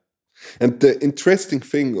 Yeah, and the interesting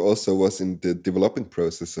thing also was in the developing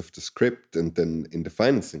process of the script, and then in the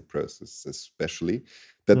financing process, especially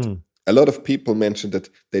that. A lot of people mentioned that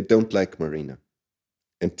they don't like Marina,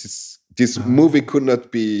 and this movie could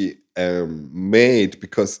not be made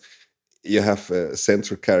because you have a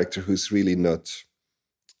central character who's really not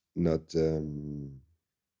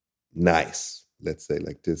nice, let's say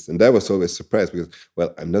like this. And I was always surprised because,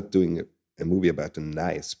 well, I'm not doing a movie about a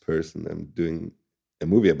nice person. I'm doing a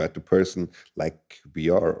movie about the person like we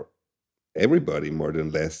are, everybody more than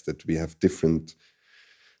less, that we have different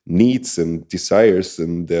needs and desires,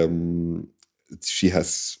 and she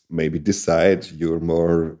has maybe this side, you're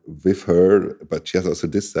more with her, but she has also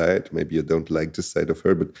this side, maybe you don't like this side of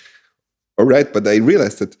her, but all right. But I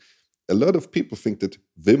realized that a lot of people think that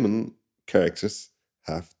women characters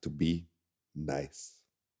have to be nice,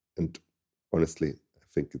 and honestly I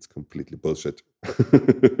think it's completely bullshit.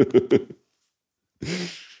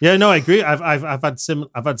 Yeah, no, I agree. I've had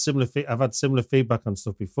similar feedback on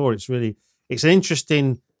stuff before. It's an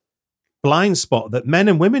interesting blind spot that men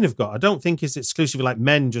and women have got. I don't think it's exclusively like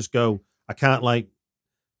men just go, I can't like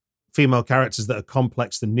female characters that are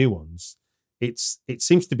complex and nuanced. It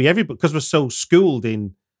seems to be everybody, because we're so schooled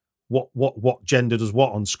in what gender does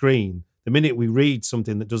what on screen. The minute we read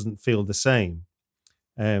something that doesn't feel the same,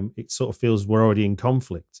 it sort of feels we're already in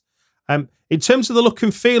conflict. In terms of the look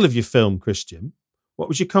and feel of your film, Christian, what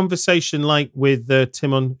was your conversation like with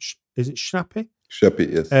Timon? Is it Shappy?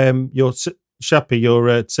 Shappy, yes. Your Shappy, your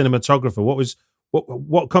cinematographer.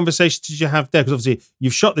 What conversation did you have there? Because obviously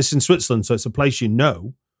you've shot this in Switzerland, so it's a place you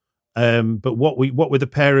know. But what were the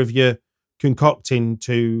pair of you concocting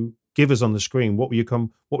to give us on the screen? What were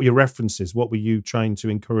your references? What were you trying to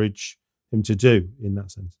encourage him to do in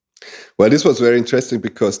that sense? Well, this was very interesting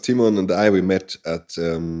because Timon and I, we met at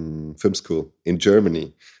film school in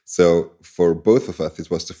Germany. So for both of us,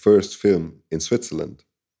 it was the first film in Switzerland,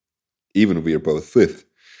 even we are both fifth.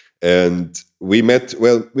 And we met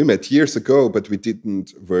years ago, but we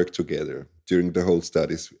didn't work together during the whole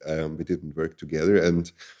studies. We didn't work together.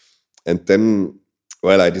 And then,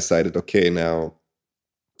 I decided, okay, now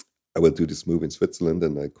I will do this movie in Switzerland.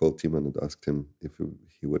 And I called Timon and asked him if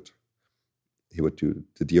he would do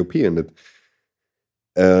the DOP in it.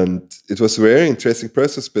 And it was a very interesting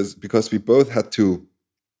process because we both had to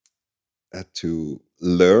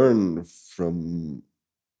learn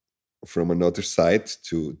from another side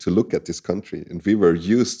to look at this country. And we were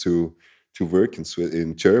used to work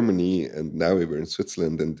in Germany, and now we were in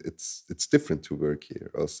Switzerland, and it's different to work here.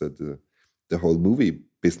 Also, the whole movie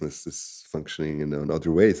business is functioning in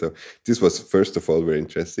another way. So this was, first of all, very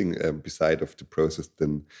interesting, beside of the process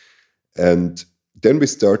then. And then we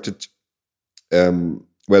started,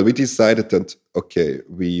 we decided that, okay,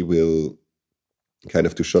 we will kind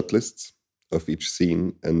of do shot lists of each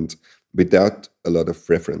scene, and without a lot of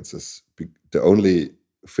references. The only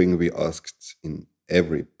thing we asked in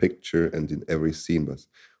every picture and in every scene was,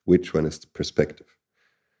 which one is the perspective?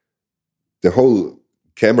 The whole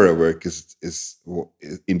camera work is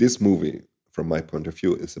in this movie, from my point of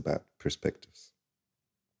view, is about perspectives.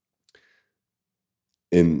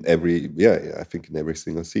 I think in every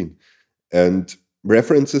single scene. And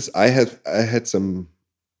references, I had some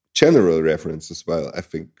general references. Well, I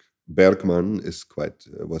think Bergman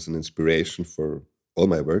was an inspiration for all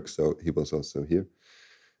my work, so he was also here,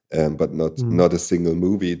 but not a single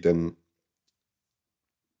movie. Then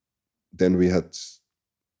we had,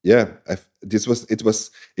 it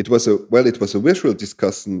was a visual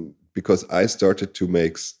discussion because I started to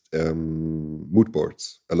make mood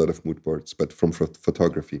boards, a lot of mood boards, but from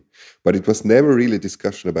photography. But it was never really a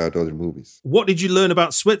discussion about other movies. What did you learn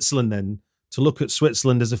about Switzerland then to look at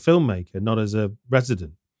Switzerland as a filmmaker, not as a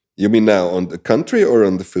resident? You mean now on the country or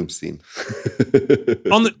on the film scene?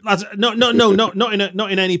 Not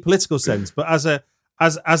in any political sense, but as a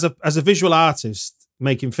visual artist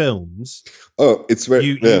making films. Oh, it's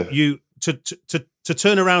very you to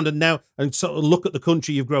turn around and sort of look at the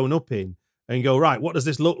country you've grown up in and go, right, what does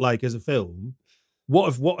this look like as a film?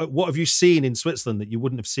 What have you seen in Switzerland that you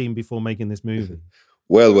wouldn't have seen before making this movie?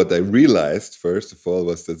 Well, what I realized first of all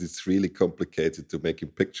was that it's really complicated to make a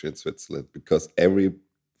picture in Switzerland because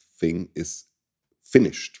everything is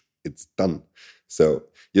finished. It's done. So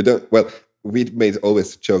we made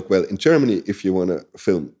always a joke. Well, in Germany, if you want to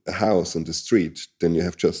film a house on the street, then you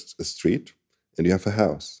have just a street and you have a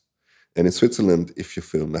house. And in Switzerland, if you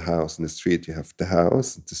film a house in the street, you have the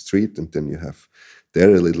house, the street, and then you have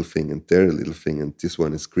there a little thing and there a little thing, and this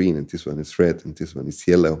one is green and this one is red and this one is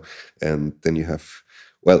yellow. And then you have,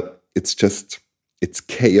 it's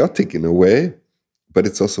chaotic in a way, but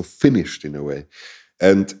it's also finished in a way.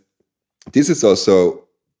 And this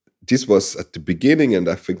was at the beginning, and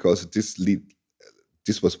I think also this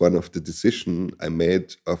was one of the decisions I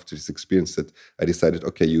made after this experience, that I decided,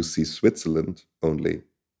 okay, you see Switzerland only,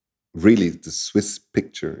 really the Swiss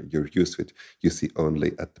picture you're used to it, you see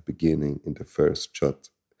only at the beginning in the first shot,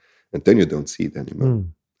 and then you don't see it anymore.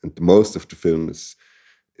 And most of the film is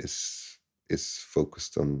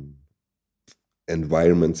focused on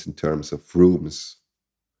environments in terms of rooms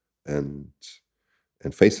and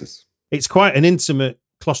faces. It's quite an intimate,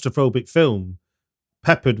 claustrophobic film,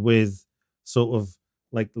 peppered with sort of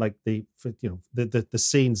like the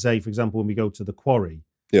scene, say, for example, when we go to the quarry.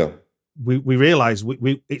 Yeah. We realise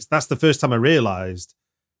that's the first time I realised,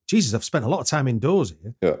 Jesus, I've spent a lot of time indoors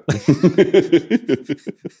here. Yeah.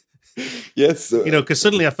 Yes. Because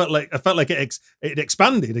suddenly I felt like it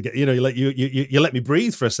expanded again. You let me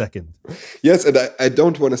breathe for a second. Yes, and I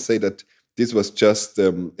don't want to say that this was just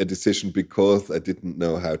a decision because I didn't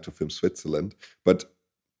know how to film Switzerland, but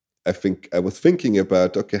I think I was thinking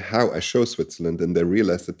about, okay, how I show Switzerland, and I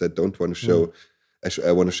realized that I don't want to show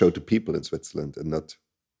I want to show the people in Switzerland and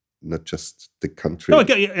not just the country. No, I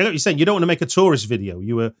get what you're saying. You don't want to make a tourist video.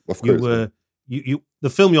 The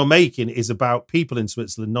film you're making is about people in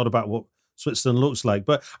Switzerland, not about what Switzerland looks like.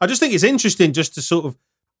 But I just think it's interesting just to sort of,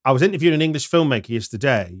 I was interviewing an English filmmaker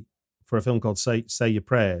yesterday for a film called Say Your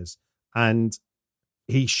Prayers, and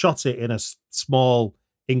he shot it in a small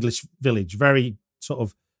English village, very sort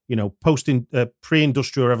of,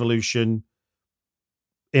 pre-industrial revolution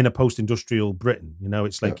in a post-industrial Britain.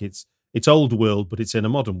 It's like it's old world, but it's in a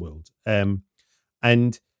modern world.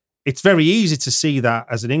 And it's very easy to see that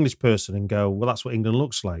as an English person and go, well, that's what England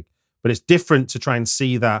looks like. But it's different to try and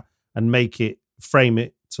see that and frame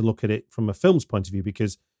it to look at it from a film's point of view,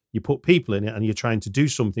 because you put people in it and you're trying to do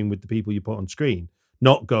something with the people you put on screen,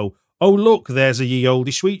 not go, oh, look, there's a ye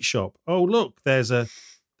olde sweet shop. Oh, look, there's a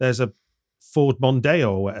Ford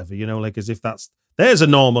Mondeo or whatever, like as if there's a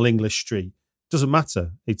normal English street. Doesn't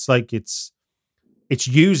matter. It's like it's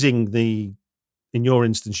using in your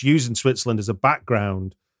instance, using Switzerland as a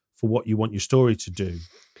background for what you want your story to do,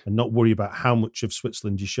 and not worry about how much of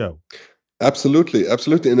Switzerland you show. Absolutely.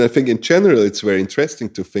 And I think in general, it's very interesting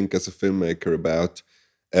to think as a filmmaker about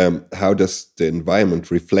how does the environment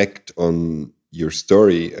reflect on your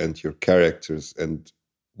story and your characters, and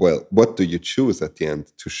well, what do you choose at the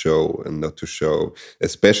end to show and not to show,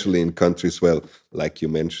 especially in countries, well, like you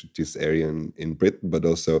mentioned, this area in Britain, but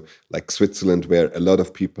also like Switzerland, where a lot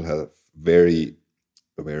of people have very,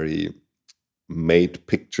 very made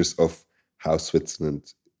pictures of how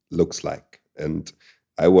Switzerland looks like. And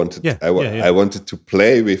I wanted to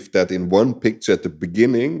play with that in one picture at the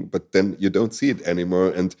beginning, but then you don't see it anymore.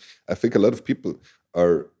 And I think a lot of people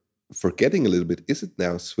are forgetting a little bit, is it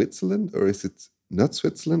now Switzerland or is it not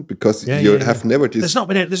Switzerland? Because have never... There's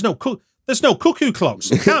no cuckoo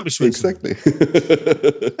clocks. It can't be Switzerland. Exactly.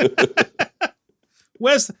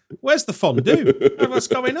 Where's the fondue? What's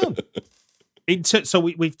going on? So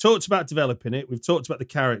we've talked about developing it. We've talked about the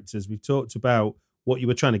characters. We've talked about what you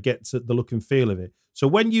were trying to get to, the look and feel of it. So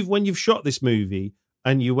when you've shot this movie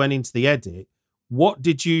and you went into the edit, what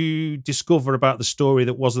did you discover about the story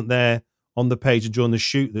that wasn't there on the page and during the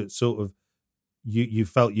shoot that sort of you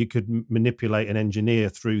felt you could manipulate and engineer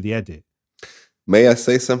through the edit? May I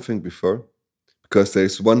say something before? Because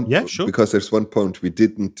there's one. Yeah, sure. Because there's one point we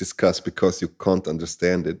didn't discuss because you can't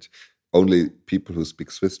understand it. Only people who speak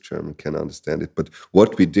Swiss German can understand it. But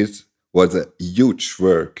what we did was a huge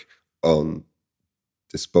work on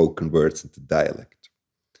the spoken words and the dialect.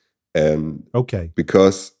 Okay.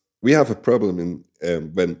 Because we have a problem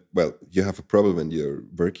you have a problem when you're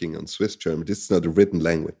working on Swiss German. This is not a written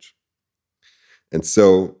language. And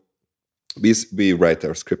so we write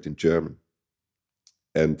our script in German.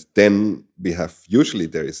 And then usually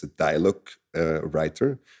there is a dialogue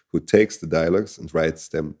writer who takes the dialogues and writes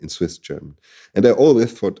them in Swiss German. And I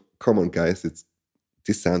always thought, come on, guys,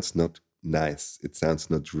 this sounds not nice. It sounds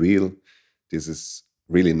not real. This is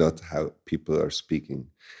really not how people are speaking.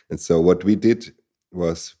 And so what we did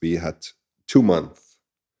was we had 2 months.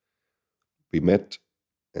 We met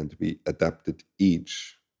and we adapted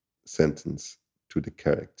each sentence to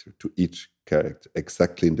each character,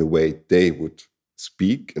 exactly in the way they would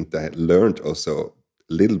speak. And I learned also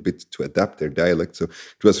a little bit to adapt their dialect. So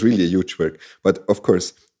it was really a huge work. But of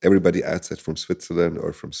course, everybody outside from Switzerland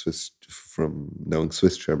or from knowing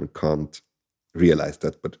Swiss German can't realize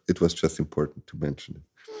that. But it was just important to mention it.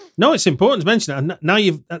 No, it's important to mention it. And now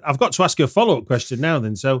I've got to ask you a follow-up question now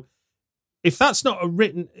then. So if that's not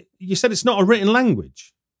you said it's not a written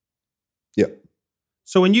language. Yeah.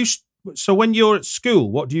 So when you're at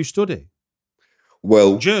school, what do you study?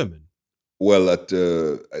 Well, German. Well,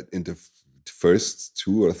 in the first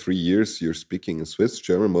 2 or 3 years, you're speaking in Swiss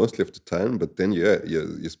German most of the time, but then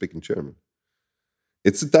you're speaking German.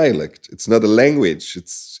 It's a dialect. It's not a language.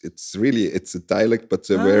 It's a dialect, but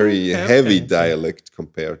a very heavy dialect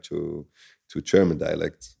compared to German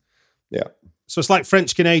dialects. Yeah. So it's like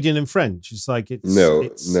French, Canadian, and French. It's like no.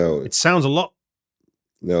 It sounds a lot.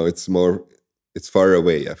 No, it's far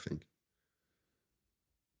away, I think.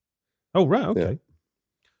 Oh right, okay. Yeah.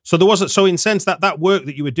 So there wasn't. So in sense that work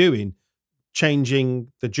that you were doing,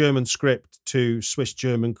 changing the German script to Swiss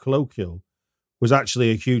German colloquial, was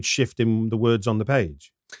actually a huge shift in the words on the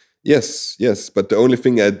page. Yes. But the only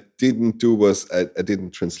thing I didn't do was I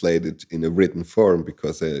didn't translate it in a written form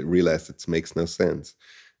because I realized it makes no sense.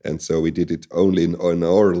 And so we did it only in an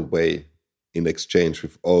oral way in exchange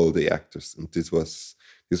with all the actors. And this was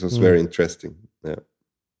very interesting. Yeah.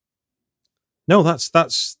 No,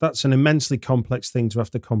 that's an immensely complex thing to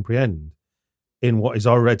have to comprehend in what is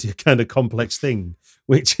already a kind of complex thing,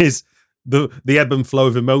 which is the ebb and flow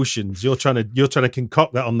of emotions. You're trying to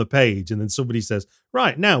concoct that on the page, and then somebody says,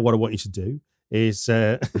 "Right now, what I want you to do is."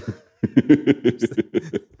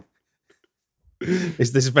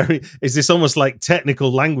 Is this almost like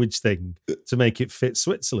technical language thing to make it fit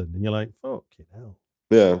Switzerland? And you're like, fucking hell.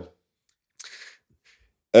 Yeah.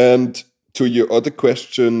 And to your other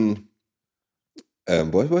question,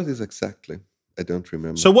 what was this exactly? I don't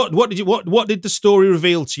remember. So what did the story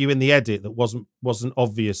reveal to you in the edit that wasn't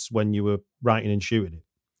obvious when you were writing and shooting it?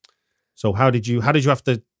 So how did you have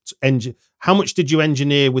to how much did you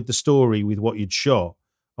engineer with the story with what you'd shot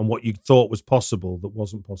and what you thought was possible that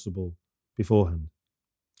wasn't possible beforehand?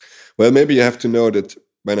 Well, maybe you have to know that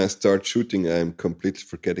when I start shooting, I'm completely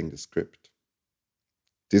forgetting the script.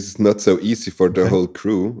 This is not so easy for the whole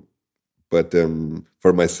crew, but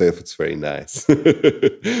for myself, it's very nice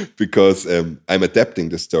because I'm adapting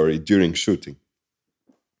the story during shooting.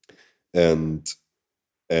 And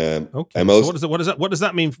okay. I'm also, so what does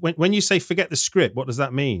that mean when you say forget the script? What does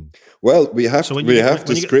that mean? Well, we have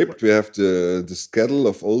the script, we have the schedule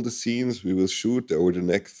of all the scenes we will shoot over the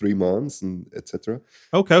next 3 months, and etc.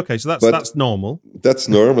 Okay. So that's normal. That's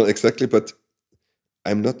normal, exactly. But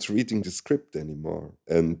I'm not reading the script anymore,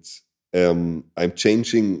 and I'm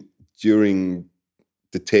changing during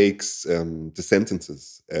the takes, the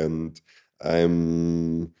sentences, and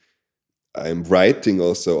I'm writing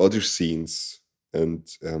also other scenes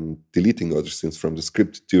and deleting other scenes from the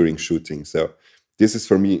script during shooting. So this is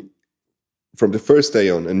for me, from the first day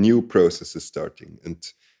on, a new process is starting, and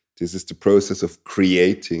this is the process of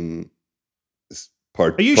creating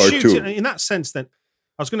part. Are you part shooting 2. in that sense? Then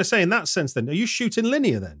I was going to say, in that sense, then are you shooting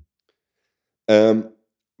linear then?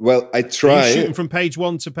 Well, I try. Are you shooting from page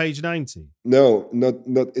 1 to page 90? No, not.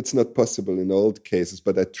 It's not possible in all cases,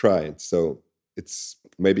 but I tried. So it's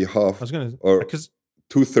maybe half. I was going to, or because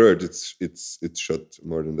 2/3. It's shot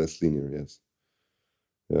more than less linear. Yes.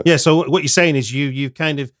 Yeah. So what you're saying is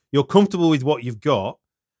you're comfortable with what you've got,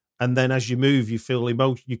 and then as you move, you feel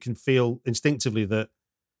you can feel instinctively that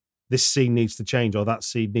this scene needs to change, or that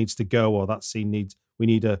scene needs to go, or that scene needs we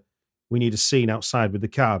need a scene outside with the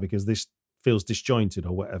car because this feels disjointed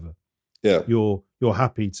or whatever. Yeah. You're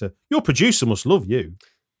happy to. Your producer must love you.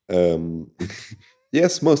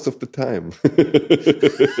 Yes, most of the time.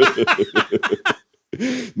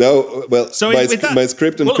 No, well, so my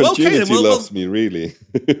script and continuity loves me really.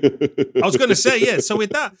 I was going to say, yeah. So with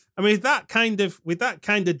that, I mean, that kind of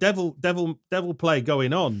devil play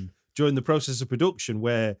going on during the process of production,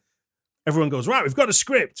 where everyone goes, right, we've got a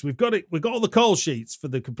script, we've got all the call sheets for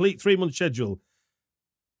the complete 3-month schedule.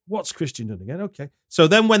 What's Christian done again? Okay. So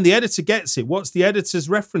then when the editor gets it, what's the editor's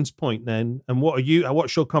reference point then? And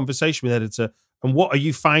what's your conversation with the editor? And what are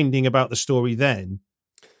you finding about the story then?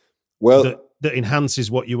 Well, that enhances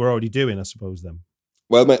what you were already doing, I suppose, then.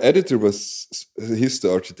 Well, my editor he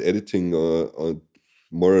started editing on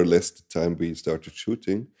more or less the time we started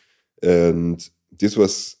shooting. And this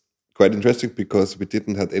was quite interesting because we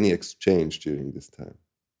didn't have any exchange during this time.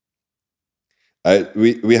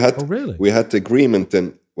 We had the agreement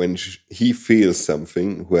then when he feels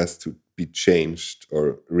something who has to be changed,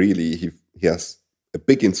 or really he has a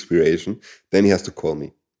big inspiration, then he has to call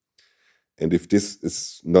me. And if this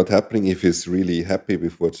is not happening, if he's really happy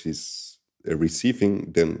with what he's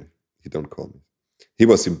receiving, then he don't call me. He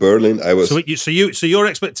was in Berlin. I was. So your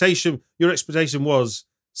expectation was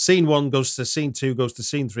scene 1 goes to scene 2, goes to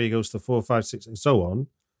scene 3, goes to 4, 5, 6, and so on.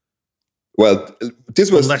 Well, this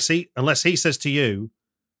was unless he says to you,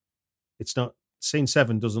 it's not scene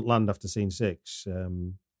 7 doesn't land after scene 6,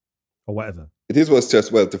 or whatever. This was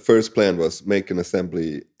just, the first plan was make an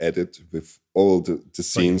assembly edit with all the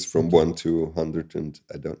scenes from 1 to 100 and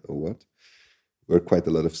I don't know what. There were quite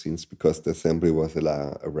a lot of scenes because the assembly was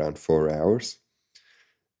around 4 hours.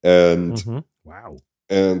 And wow.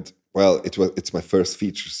 And it's my first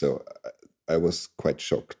feature, so I was quite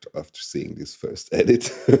shocked after seeing this first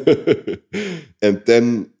edit. And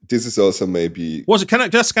then this is also maybe can I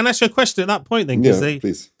ask you a question at that point then? Yeah,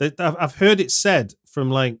 please. I've heard it said from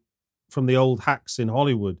the old hacks in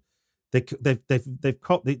Hollywood, they've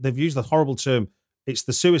used the horrible term. It's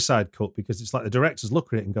the suicide cut because it's like the directors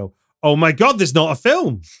look at it and go, "Oh my God, there's not a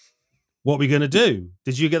film. What are we going to do?"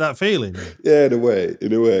 Did you get that feeling? Yeah, in a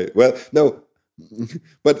way. Well, no,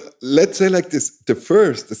 but let's say like this: the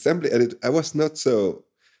first assembly edit, I was not so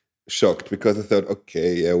shocked because I thought,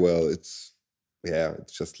 okay, it's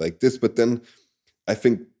just like this. But then I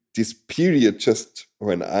think this period, just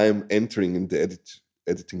when I'm entering in the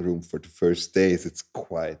editing room for the first days, it's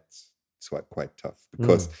quite tough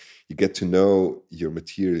because you get to know your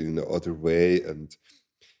material in another way, and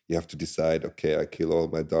you have to decide, okay, I kill all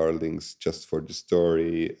my darlings just for the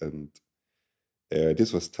story, and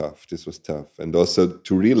This was tough. This was tough. And also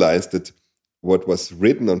to realize that what was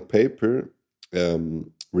written on paper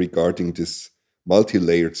regarding this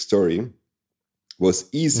multi-layered story was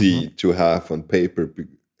easy to have on paper.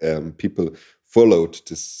 People followed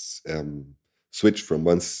this switch from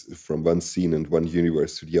one scene and one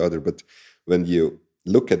universe to the other. But when you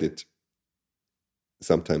look at it,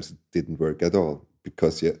 sometimes it didn't work at all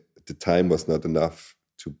because the time was not enough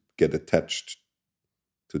to get attached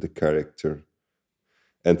to the character.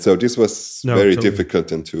 And so this was very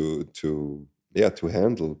difficult and to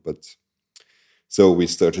handle. But so we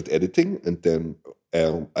started editing, and then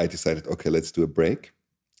I decided, okay, let's do a break.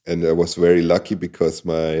 And I was very lucky because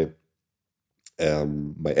my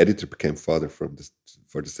editor became father for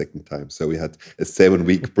the second time. So we had a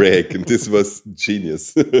 7-week break, and this was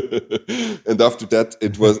genius. And after that,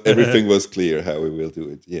 everything was clear how we will do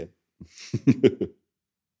it. Yeah.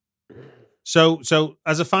 So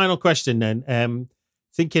as a final question, then,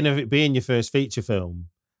 thinking of it being your first feature film,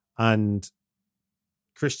 and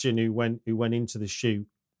Christian who went into the shoot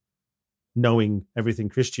knowing everything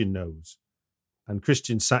Christian knows, and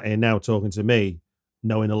Christian sat here now talking to me,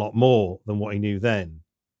 knowing a lot more than what he knew then.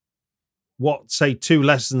 What, say, 2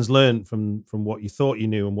 lessons learned from what you thought you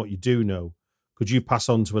knew and what you do know, could you pass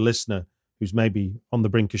on to a listener who's maybe on the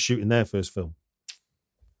brink of shooting their first film?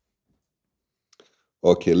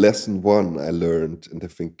 Okay, lesson 1 I learned, and I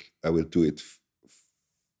think I will do it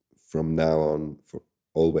from now on for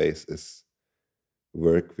always, is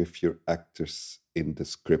work with your actors in the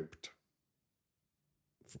script,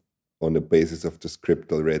 on the basis of the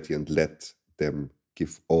script already, and let them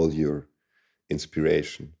give all your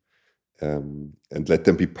inspiration, and let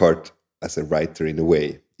them be part as a writer in a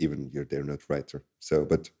way, even they're not writer. So,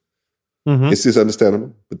 but this is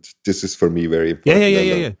understandable, but this is for me very important.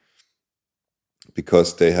 Yeah.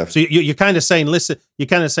 Because they have. So you're kind of saying listen. You're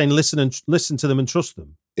kind of saying listen to them and trust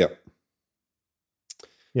them. Yeah.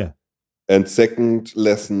 Yeah. And second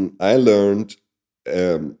lesson I learned: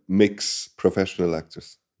 mix professional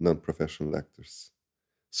actors, non-professional actors,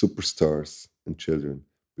 superstars, and children,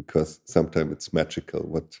 because sometimes it's magical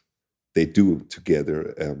what they do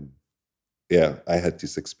together. I had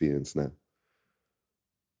this experience now.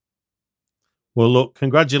 Well, look,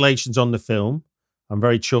 congratulations on the film. I'm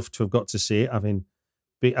very chuffed to have got to see it,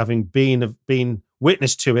 having been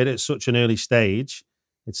witness to it at such an early stage.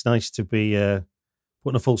 It's nice to be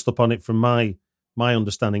putting a full stop on it from my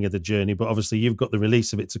understanding of the journey. But obviously, you've got the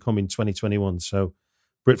release of it to come in 2021. So,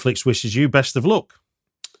 Britflix wishes you best of luck.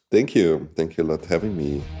 Thank you. Thank you a lot for having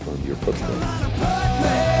me on your podcast.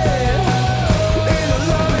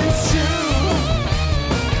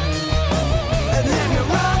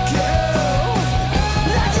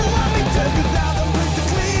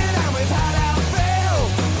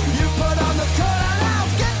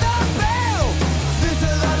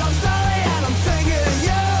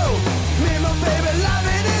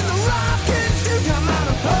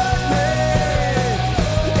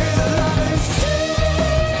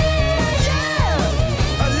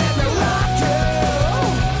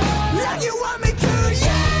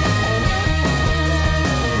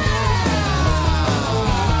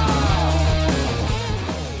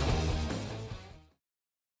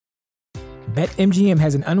 BetMGM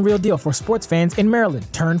has an unreal deal for sports fans in Maryland.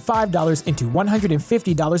 Turn $5 into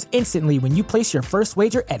 $150 instantly when you place your first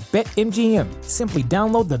wager at BetMGM. Simply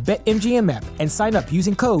download the BetMGM app and sign up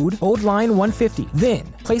using code OldLine150. Then,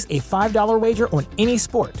 place a $5 wager on any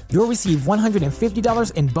sport. You'll receive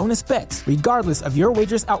 $150 in bonus bets, regardless of your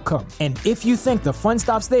wager's outcome. And if you think the fun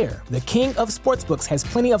stops there, the king of sportsbooks has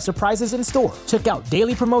plenty of surprises in store. Check out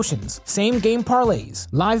daily promotions, same-game parlays,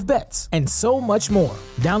 live bets, and so much more.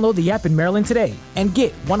 Download the app in Maryland today and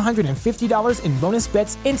get $150 in bonus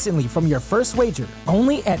bets instantly from your first wager.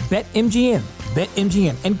 Only at BetMGM.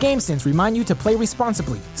 BetMGM and GameSense remind you to play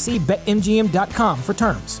responsibly. See BetMGM.com for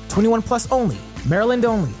terms. 21 plus only. Maryland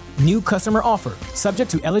only. New customer offer. Subject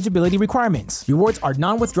to eligibility requirements. Rewards are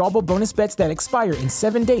non-withdrawable bonus bets that expire in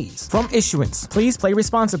 7 days. From issuance, please play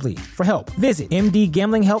responsibly. For help, visit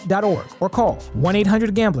mdgamblinghelp.org or call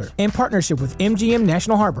 1-800-GAMBLER in partnership with MGM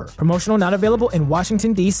National Harbor. Promotional not available in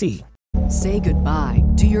Washington, D.C. Say goodbye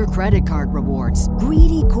to your credit card rewards.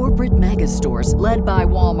 Greedy corporate mega stores, led by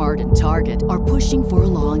Walmart and Target, are pushing for a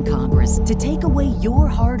law in Congress to take away your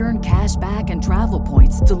hard-earned cash back and travel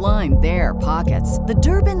points to line their pockets. The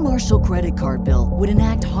Durbin-Marshall credit card bill would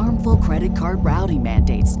enact harmful credit card routing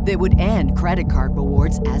mandates that would end credit card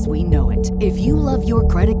rewards as we know it. If you love your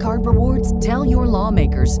credit card rewards, tell your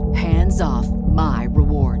lawmakers, hands off my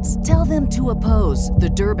rewards. Tell them to oppose the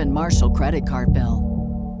Durbin-Marshall credit card bill.